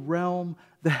holy realm,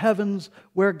 the heavens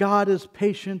where God is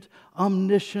patient,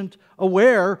 omniscient,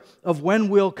 aware of when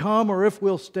we'll come or if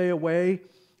we'll stay away,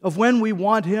 of when we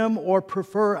want Him or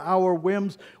prefer our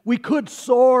whims. We could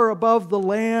soar above the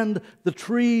land, the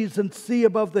trees, and see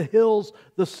above the hills,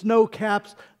 the snow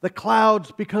caps, the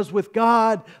clouds, because with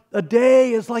God, a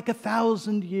day is like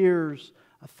 1,000 years,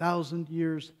 1,000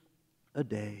 years a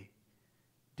day,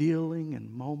 dealing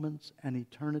in moments and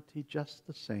eternity just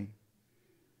the same,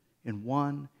 in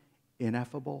one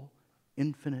ineffable,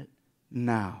 infinite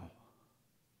now,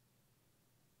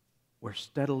 where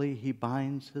steadily He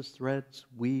binds His threads,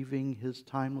 weaving His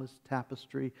timeless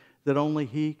tapestry that only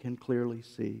He can clearly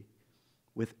see.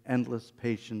 With endless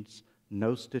patience,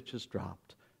 no stitches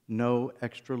dropped, no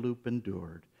extra loop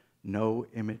endured, no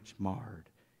image marred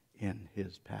in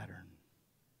His pattern.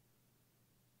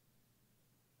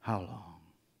 How long?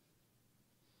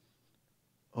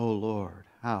 O Lord,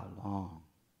 how long?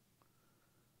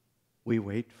 We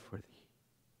wait for Thee.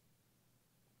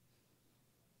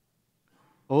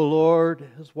 O Lord,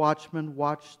 as watchmen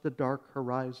watch the dark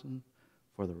horizon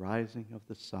for the rising of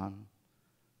the sun,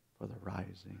 for the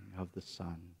rising of the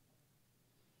sun.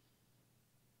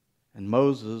 And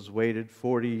Moses waited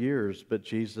 40 years, but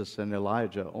Jesus and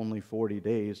Elijah only 40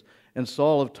 days. And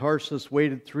Saul of Tarsus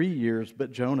waited 3 years,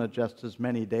 but Jonah just as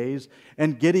many days.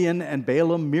 And Gideon and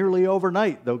Balaam merely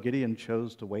overnight, though Gideon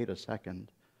chose to wait a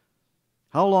second.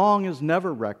 How long is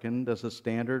never reckoned as a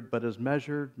standard, but is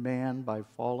measured man by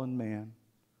fallen man,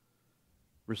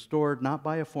 restored not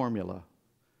by a formula,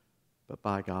 but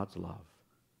by God's love.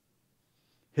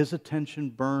 His attention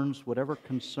burns whatever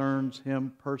concerns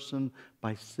Him, person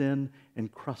by sin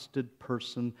encrusted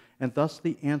person. And thus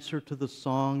the answer to the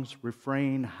song's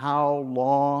refrain, how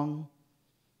long?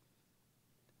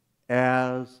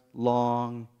 As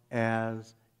long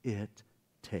as it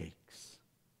takes.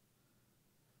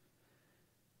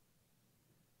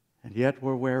 And yet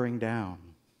we're wearing down,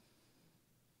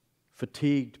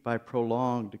 fatigued by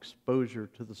prolonged exposure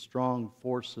to the strong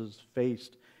forces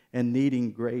faced and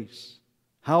needing grace.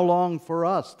 How long for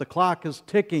us? The clock is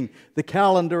ticking. The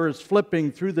calendar is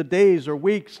flipping through the days or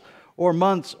weeks or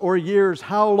months or years.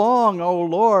 How long, O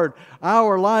Lord?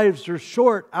 Our lives are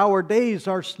short. Our days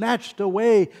are snatched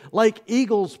away. Like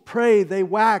eagles' prey, they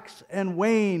wax and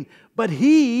wane. But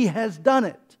He has done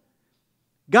it.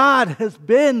 God has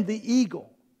been the eagle.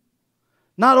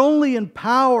 not only in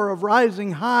power of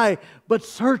rising high, but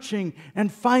searching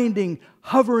and finding,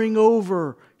 hovering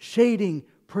over, shading,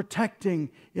 protecting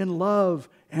in love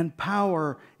and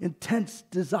power, intense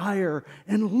desire,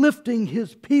 and lifting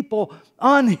His people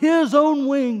on His own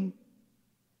wing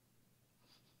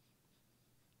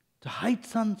to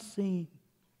heights unseen,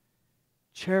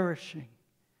 cherishing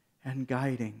and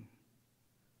guiding.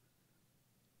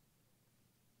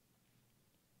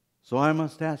 So I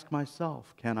must ask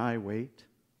myself, can I wait?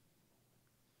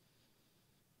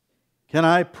 Can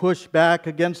I push back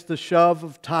against the shove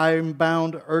of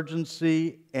time-bound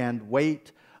urgency and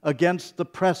wait, against the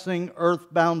pressing,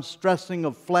 earth-bound stressing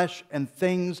of flesh and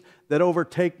things that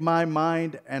overtake my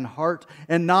mind and heart,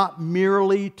 and not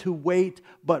merely to wait,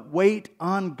 but wait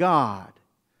on God,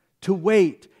 to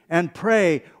wait and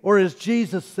pray, or as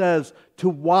Jesus says, to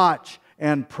watch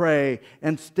and pray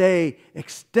and stay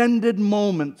extended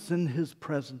moments in His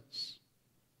presence.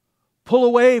 Pull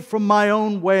away from my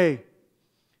own way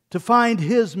to find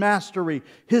His mastery,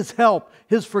 His help,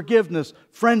 His forgiveness,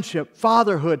 friendship,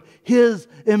 fatherhood, His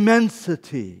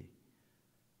immensity.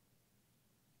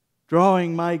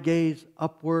 Drawing my gaze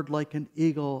upward like an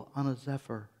eagle on a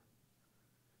zephyr,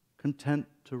 content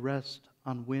to rest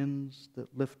on winds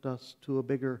that lift us to a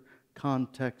bigger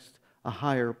context, a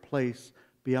higher place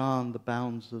beyond the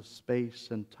bounds of space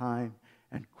and time,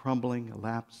 and crumbling,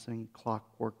 elapsing,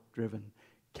 clockwork-driven,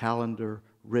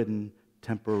 calendar-ridden,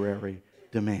 temporary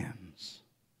demands.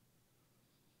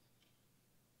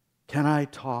 Can I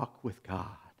talk with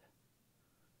God?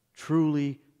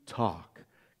 Truly talk,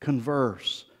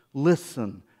 converse,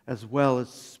 listen as well as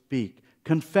speak,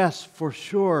 confess for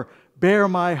sure, bare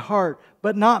my heart,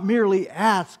 but not merely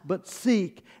ask, but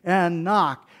seek and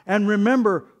knock. And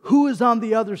remember who is on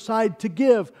the other side to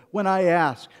give when I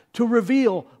ask, to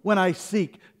reveal when I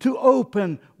seek, to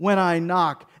open when I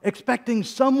knock, expecting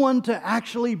someone to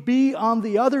actually be on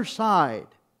the other side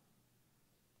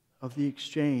of the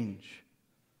exchange,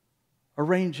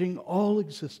 arranging all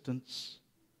existence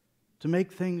to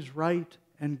make things right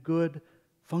and good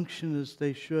function as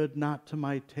they should, not to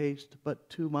my taste, but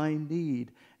to my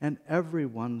need and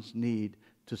everyone's need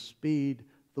to speed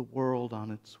the world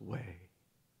on its way.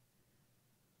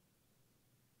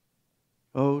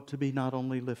 Oh, to be not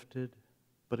only lifted,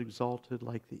 but exalted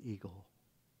like the eagle.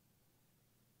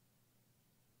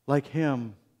 Like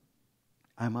Him,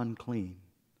 I'm unclean,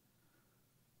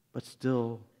 but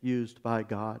still used by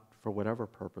God for whatever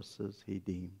purposes He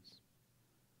deems.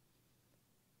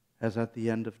 As at the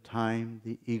end of time,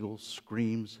 the eagle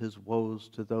screams his woes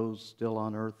to those still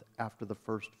on earth after the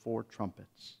first 4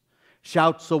 trumpets,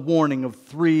 shouts a warning of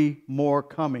 3 more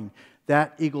coming.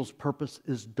 That eagle's purpose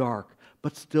is dark,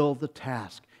 but still the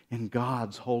task in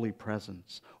God's holy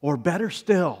presence. Or better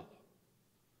still,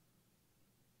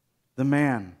 the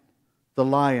man, the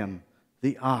lion,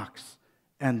 the ox,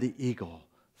 and the eagle,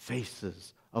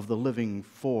 faces of the living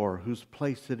 4, whose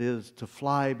place it is to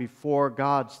fly before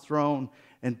God's throne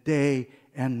and day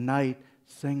and night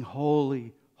sing,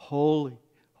 holy, holy,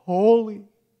 holy.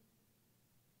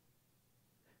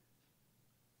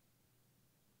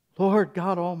 Lord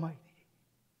God Almighty,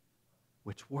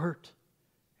 which wert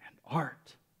and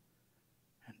art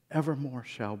and evermore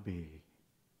shall be.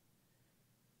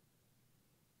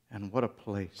 And what a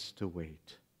place to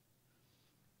wait,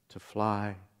 to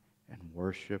fly and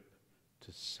worship,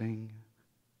 to sing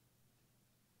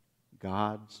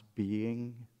God's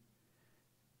being,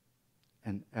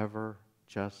 and ever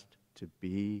just to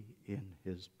be in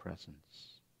His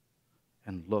presence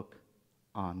and look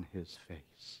on His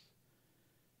face.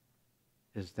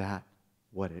 Is that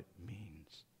what it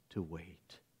means to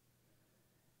wait?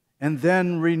 And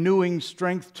then renewing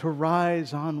strength to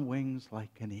rise on wings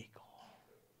like an eagle.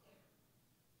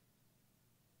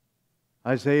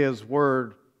 Isaiah's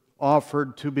word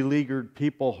offered to beleaguered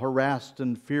people, harassed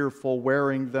and fearful,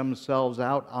 wearing themselves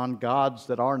out on gods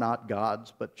that are not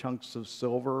gods, but chunks of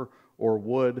silver or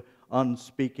wood,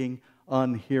 unspeaking,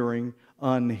 unhearing,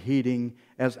 unheeding,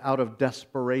 as out of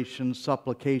desperation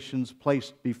supplications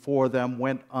placed before them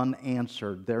went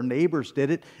unanswered. Their neighbors did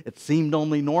it. It seemed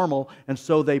only normal, and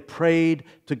so they prayed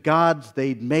to gods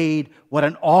they'd made. What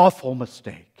an awful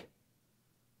mistake.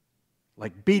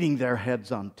 Like beating their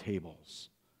heads on tables.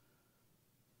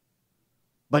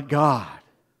 But God,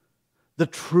 the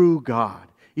true God,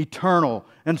 eternal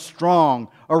and strong,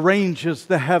 arranges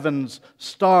the heavens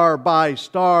star by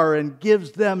star and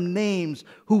gives them names,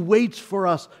 who waits for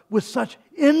us with such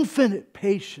infinite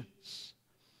patience,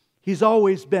 He's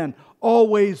always been,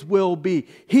 always will be.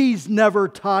 He's never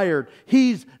tired.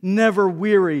 He's never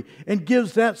weary, and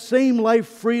gives that same life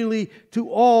freely to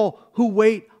all who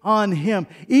wait on Him.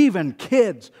 Even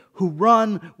kids who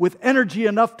run with energy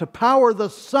enough to power the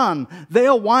sun,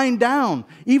 they'll wind down.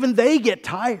 Even they get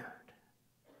tired.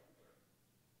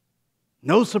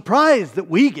 No surprise that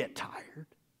we get tired.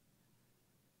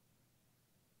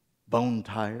 Bone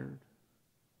tired.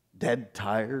 Dead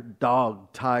tired,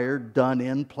 dog tired, done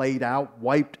in, played out,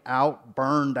 wiped out,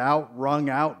 burned out, wrung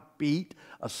out, beat,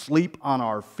 asleep on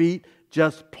our feet,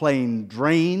 just plain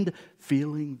drained,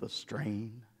 feeling the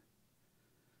strain.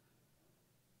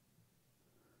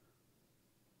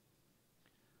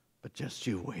 But just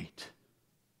you wait.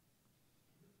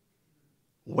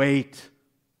 Wait.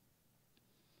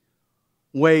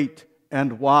 Wait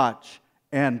and watch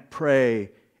and pray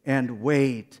and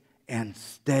wait and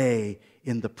stay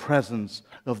in the presence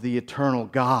of the eternal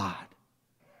God.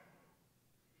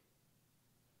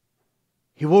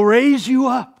 He will raise you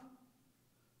up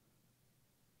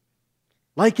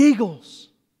like eagles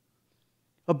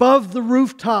above the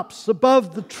rooftops,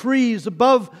 above the trees,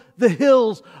 above the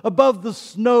hills, above the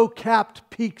snow-capped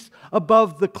peaks,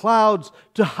 above the clouds,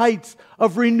 to heights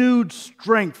of renewed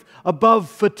strength, above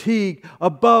fatigue,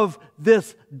 above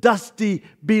this dusty,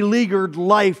 beleaguered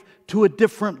life, to a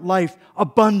different life,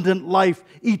 abundant life,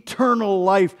 eternal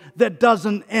life that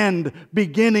doesn't end,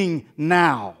 beginning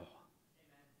now.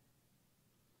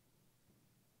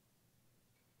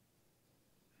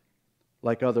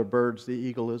 Like other birds, the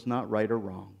eagle is not right or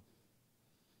wrong.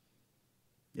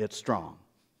 It's strong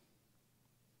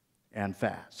and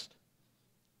fast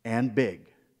and big,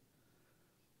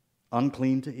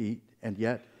 unclean to eat, and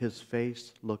yet his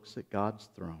face looks at God's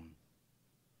throne,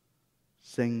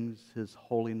 sings His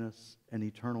holiness and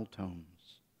eternal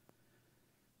tones,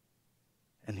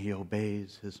 and he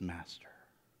obeys his master.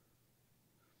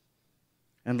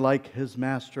 And like his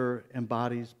master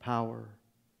embodies power,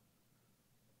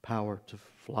 power to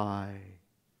fly,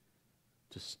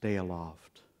 to stay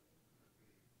aloft,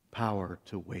 power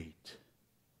to wait,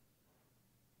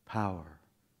 power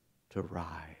to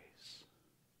rise.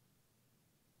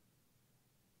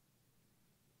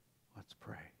 Let's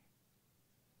pray.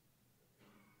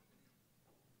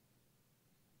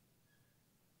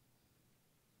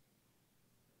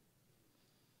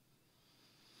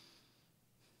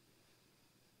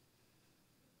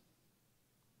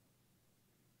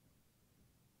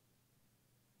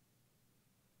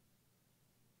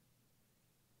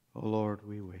 O Lord,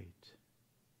 we wait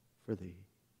for Thee.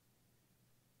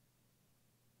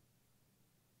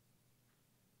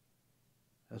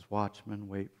 As watchmen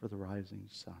wait for the rising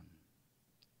sun.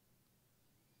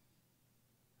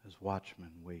 As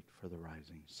watchmen wait for the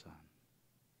rising sun.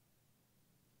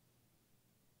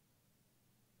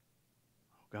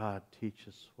 Oh God, teach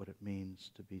us what it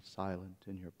means to be silent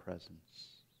in Your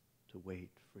presence, to wait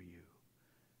for You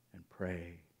and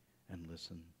pray and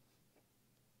listen.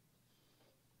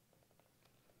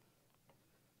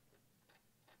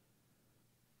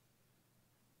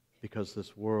 Because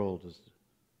this world is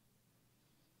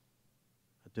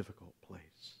a difficult place.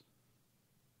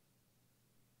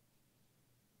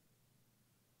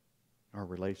 Our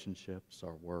relationships,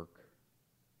 our work,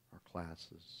 our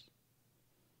classes,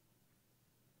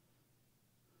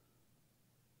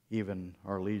 even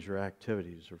our leisure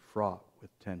activities are fraught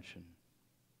with tension.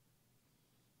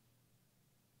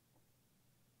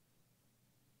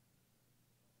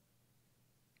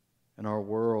 And our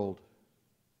world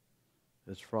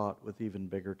is fraught with even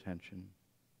bigger tension.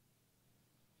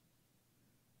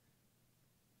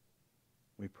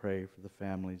 We pray for the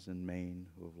families in Maine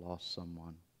who have lost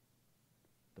someone,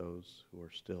 those who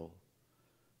are still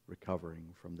recovering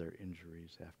from their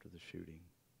injuries after the shooting.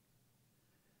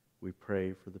 We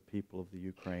pray for the people of the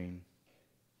Ukraine.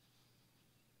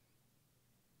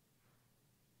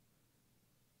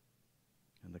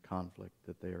 And the conflict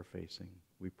that they are facing.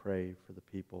 We pray for the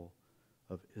people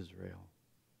of Israel.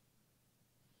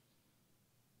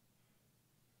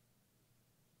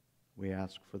 We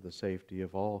ask for the safety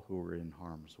of all who are in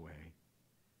harm's way.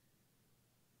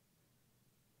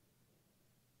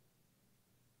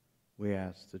 We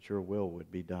ask that Your will would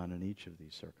be done in each of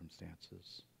these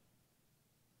circumstances.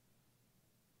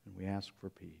 And we ask for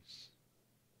peace.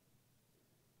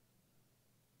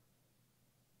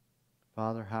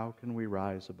 Father, how can we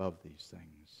rise above these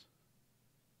things?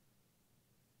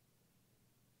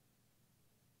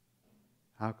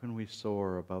 How can we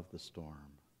soar above the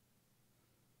storm?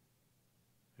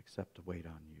 Except to wait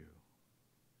on You.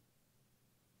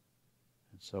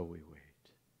 And so we wait.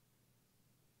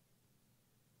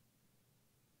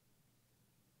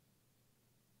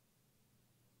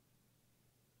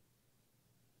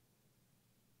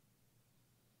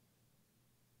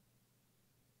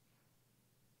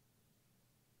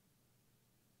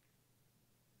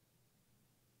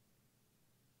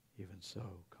 And so,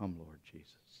 come, Lord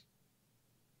Jesus.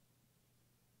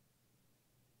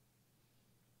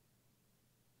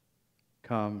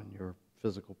 Come in your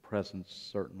physical presence,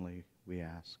 certainly, we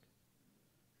ask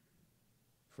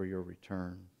for your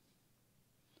return.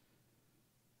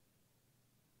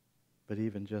 But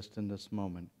even just in this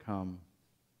moment, come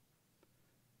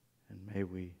and may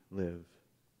we live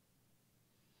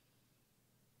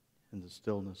in the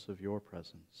stillness of your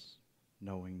presence,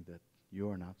 knowing that you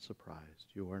are not surprised,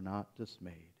 you are not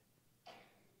dismayed.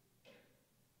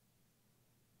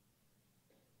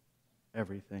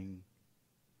 Everything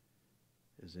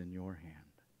is in your hand.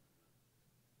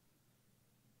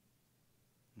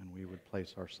 And we would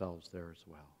place ourselves there as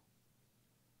well.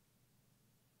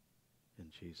 In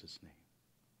Jesus' name,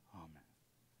 amen.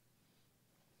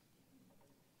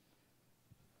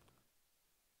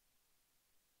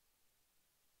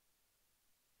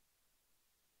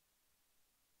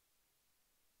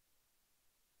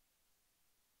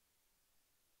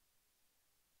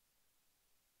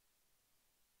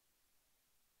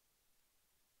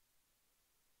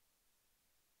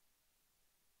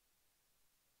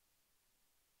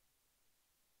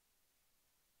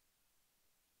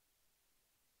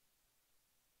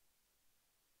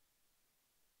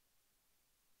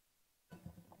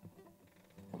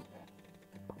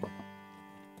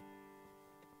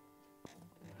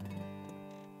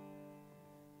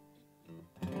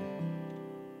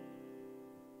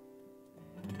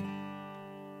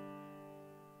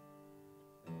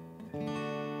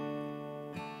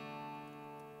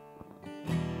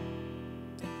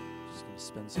 Just going to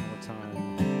spend some more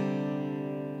time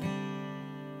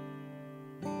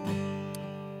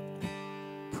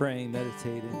praying,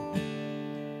 meditating,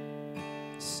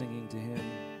 singing to Him.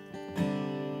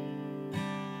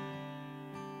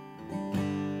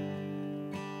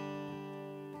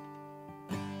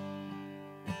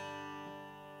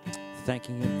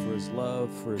 Thanking Him for His love,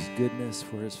 for His goodness,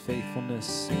 for His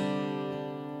faithfulness.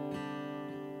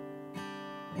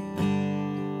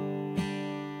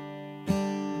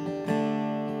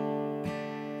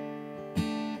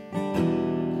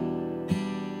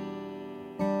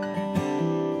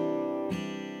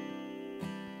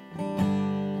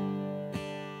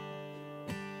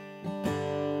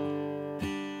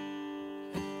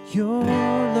 Your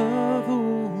love,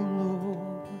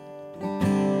 oh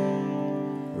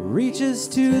Lord, reaches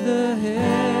to the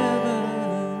heavens.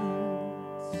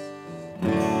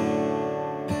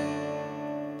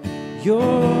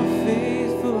 Your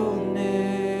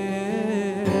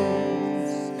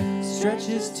faithfulness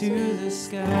stretches to the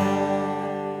sky.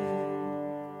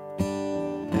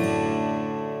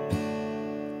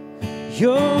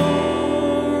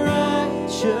 Your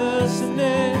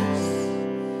righteousness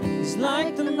is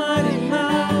like the mighty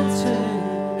mountain.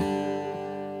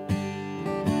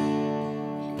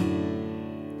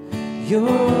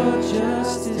 Your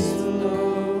justice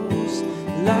flows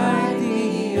like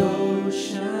the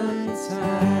ocean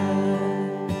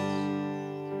tides.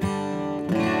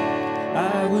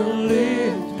 I will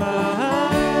lift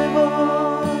my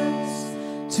voice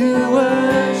to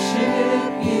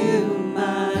worship you,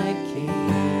 my King.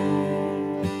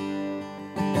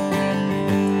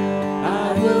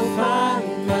 I will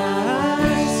find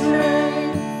my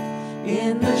strength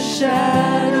in the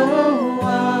shadow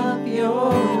of your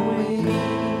wings.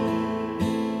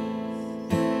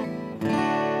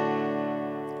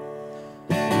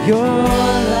 Your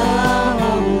love,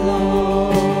 oh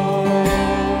Lord,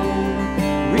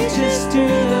 reaches to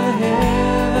the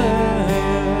heavens.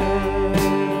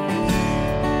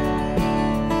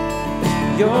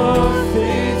 Your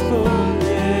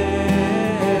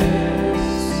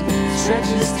faithfulness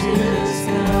stretches to the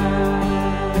sky.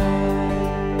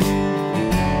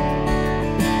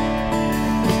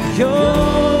 Your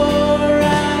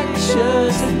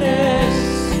righteousness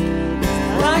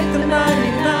like the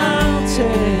mighty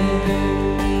mountain.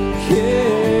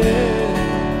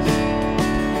 Yes.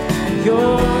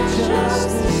 Your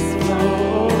justice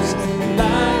flows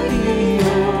like the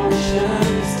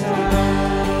ocean's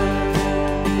tide.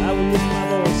 I will lift my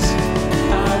voice.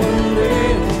 I will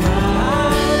lift my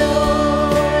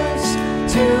voice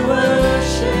to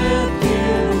worship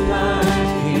you, my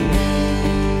King.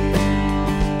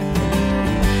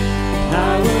 I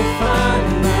will find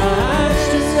my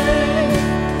strength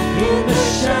in the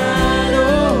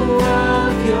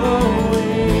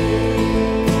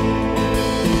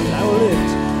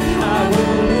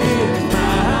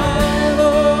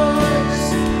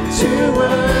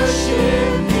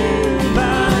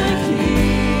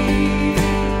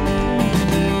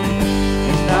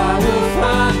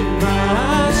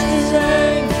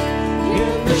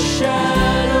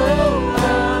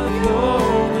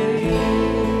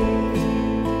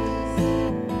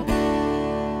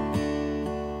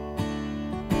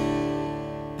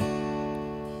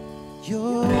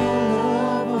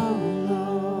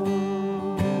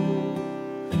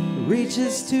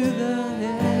stretches to the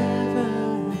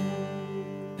heavens.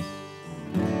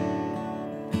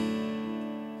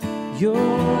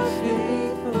 Your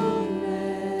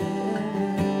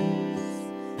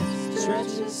faithfulness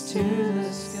stretches to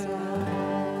the sky.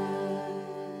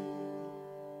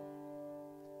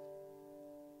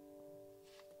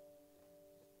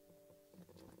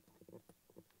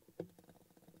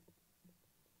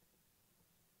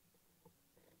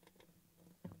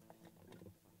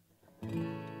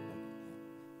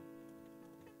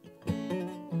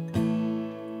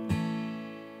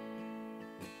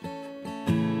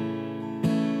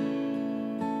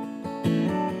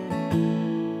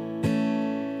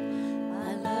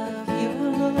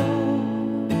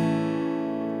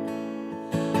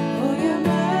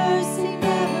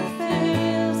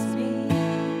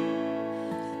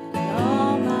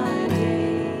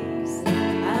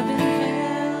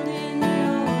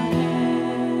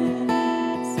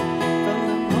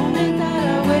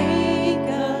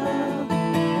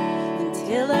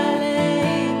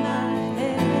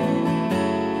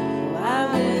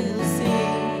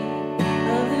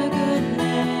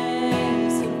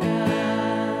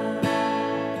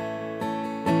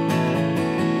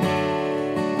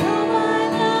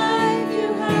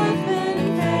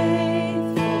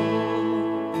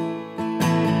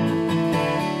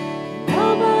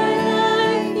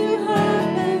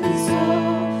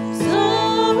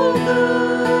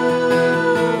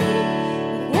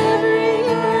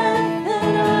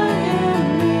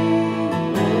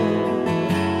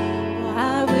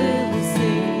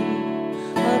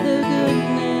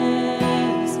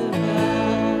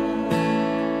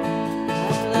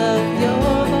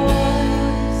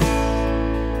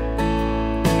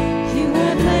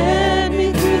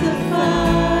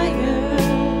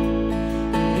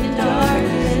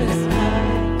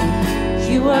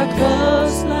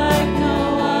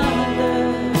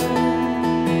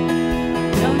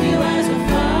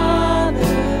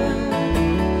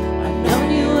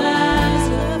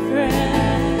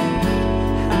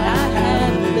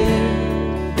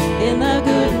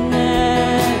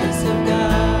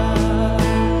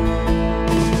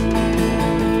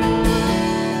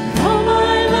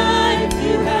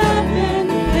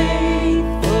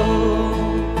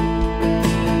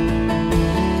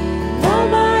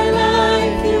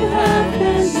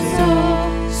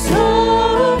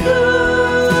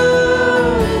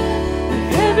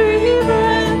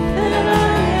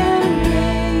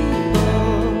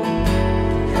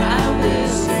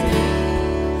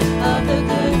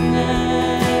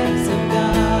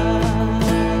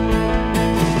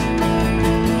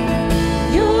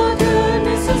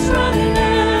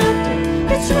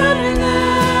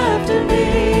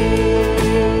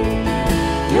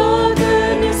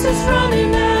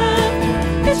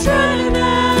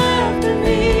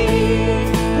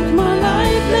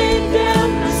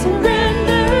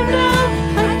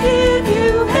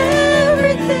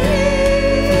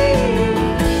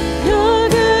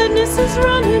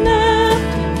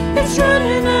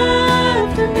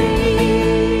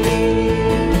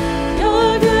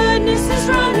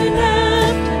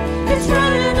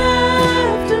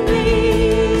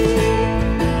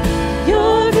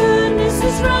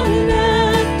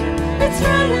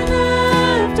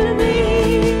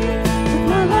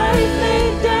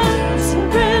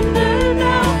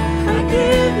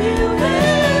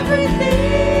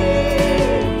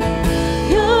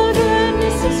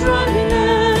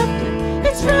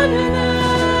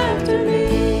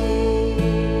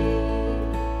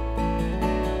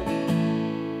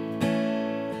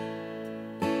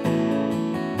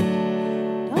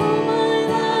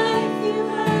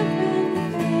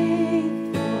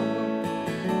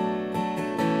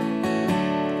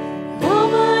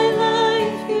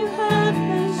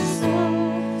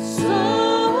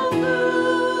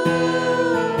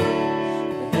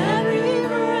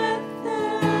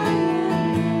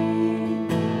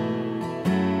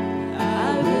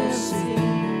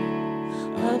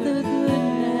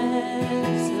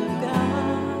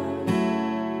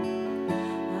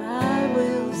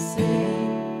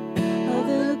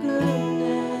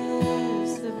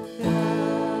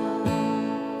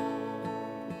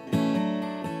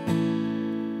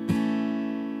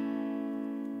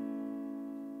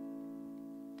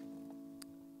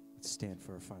 Stand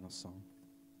for our final song.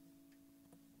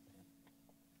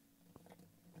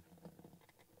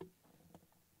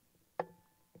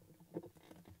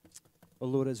 Oh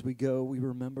Lord, as we go, we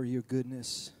remember your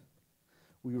goodness.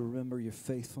 We remember your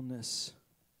faithfulness.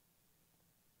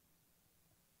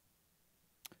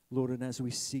 Lord, and as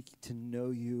we seek to know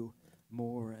you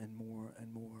more and more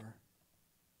and more,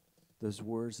 those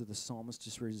words of the psalmist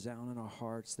just resound in our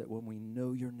hearts that when we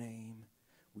know your name,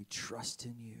 We trust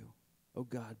in you, oh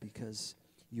God, because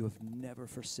you have never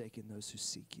forsaken those who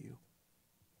seek you.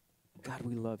 God,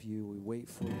 we love you. We wait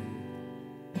for you.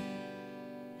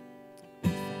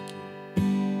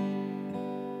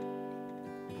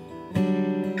 Thank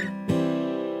you.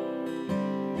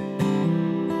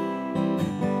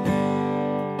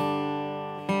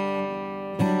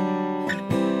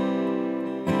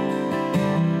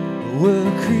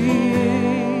 Will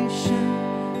creation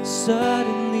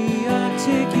suddenly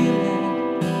articulate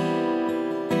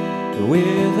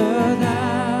with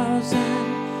 1,000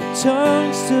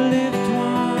 tongues to lift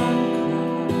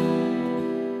one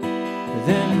cry?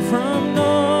 Then from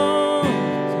north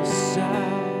to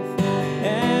south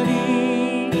and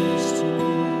east to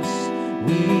west,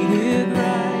 we hear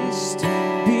Christ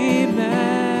be magnified.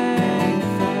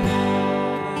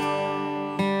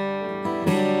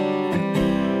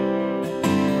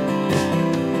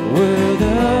 Will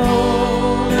the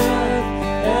whole earth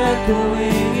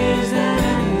echoing his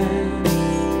eminence,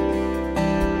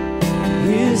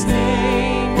 his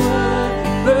name would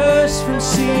burst from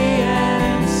sea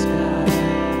and sky,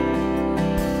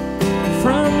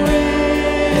 from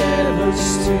rivers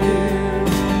to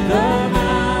the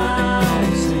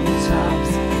mountain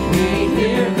tops, we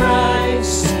hear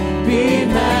Christ be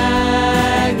magnified.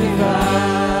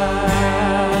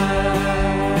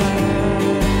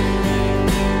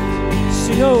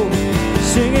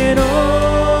 Singing,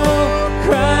 oh,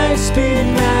 Christ be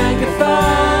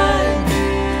magnified.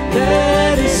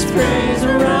 Let his praise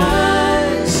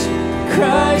arise.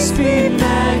 Christ be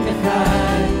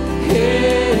magnified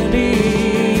in me.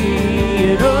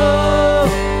 And oh,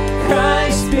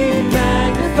 Christ be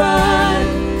magnified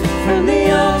from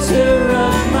the altar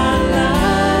of my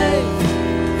life.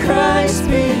 Christ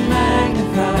be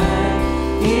magnified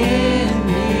in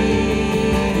me.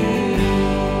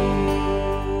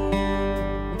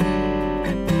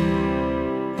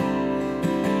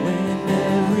 When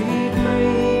every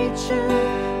creature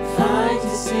finds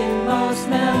its inmost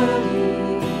melody,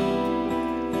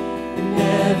 and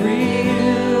every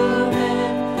human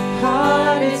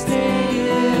heart its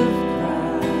native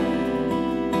cry,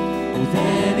 oh,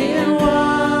 then in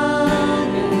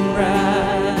one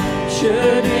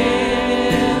enraptured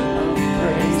hymn of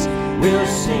praise we'll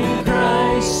sing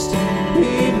Christ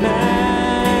be magnified.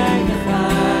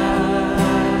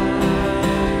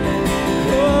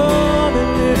 Oh,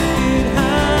 and lifted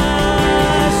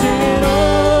high, singing,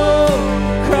 oh,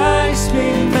 Christ be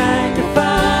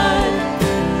magnified.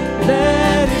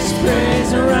 Let his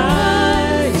praise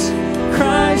arise.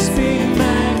 Christ be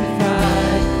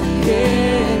magnified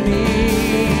in me.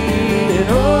 And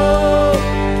oh,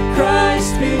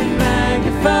 Christ be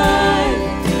magnified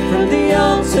from the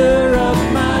altar of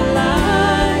my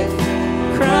life.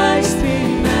 Christ be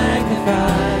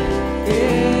magnified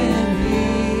in me.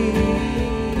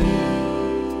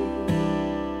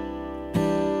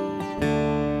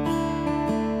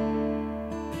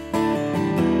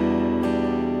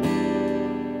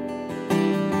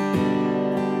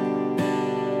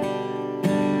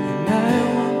 And I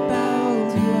won't bow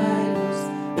to idols,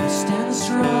 but stand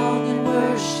strong and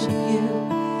worship you.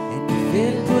 And if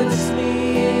it puts me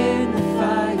in the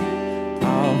fire,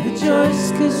 I'll rejoice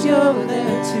 'cause you're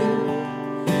there too.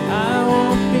 I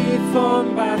won't be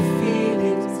formed by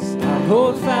feelings, I'll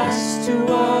hold fast to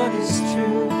what is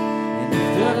true. And if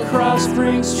the cross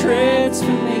brings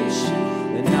transformation,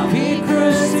 then I'll be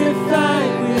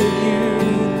crucified with you.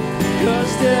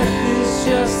 'Cause death is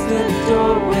just the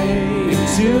doorway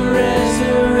to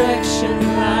resurrection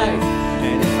life.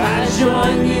 And if I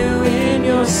join you in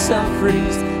your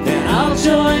sufferings, then I'll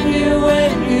join you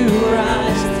when you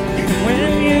rise. And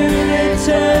when you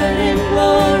return in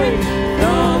glory, with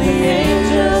all the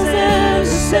angels and the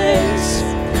saints,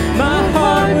 my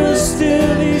heart will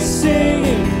still be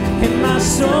singing, and my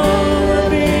soul will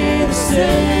be the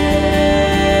same.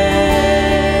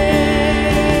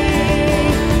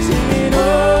 Singing,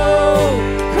 oh,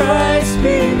 Christ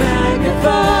be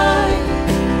magnified.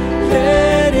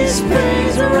 Let his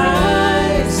praise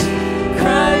arise.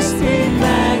 Christ be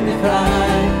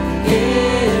magnified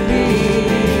in me.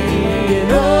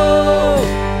 And oh,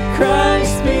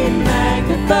 Christ be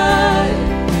magnified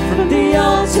from the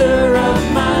altar of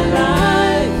my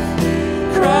life.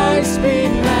 Christ be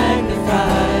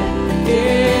magnified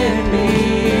in me.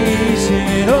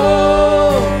 Singing,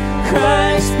 oh,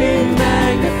 Christ be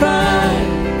magnified.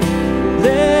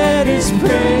 Let his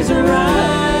praise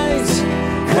arise.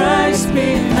 Christ be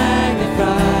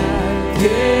magnified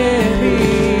in me.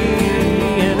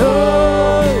 And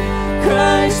oh,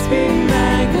 Christ be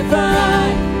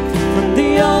magnified from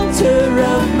the altar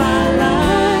of my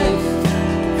life.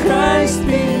 Christ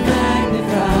be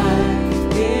magnified.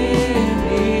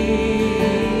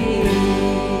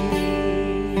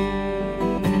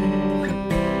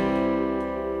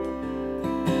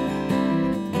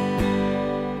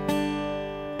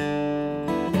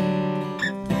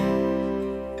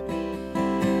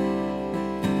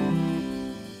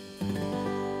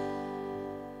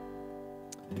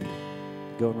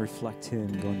 go and reflect Him,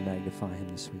 go and magnify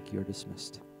Him this week. You're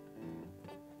dismissed.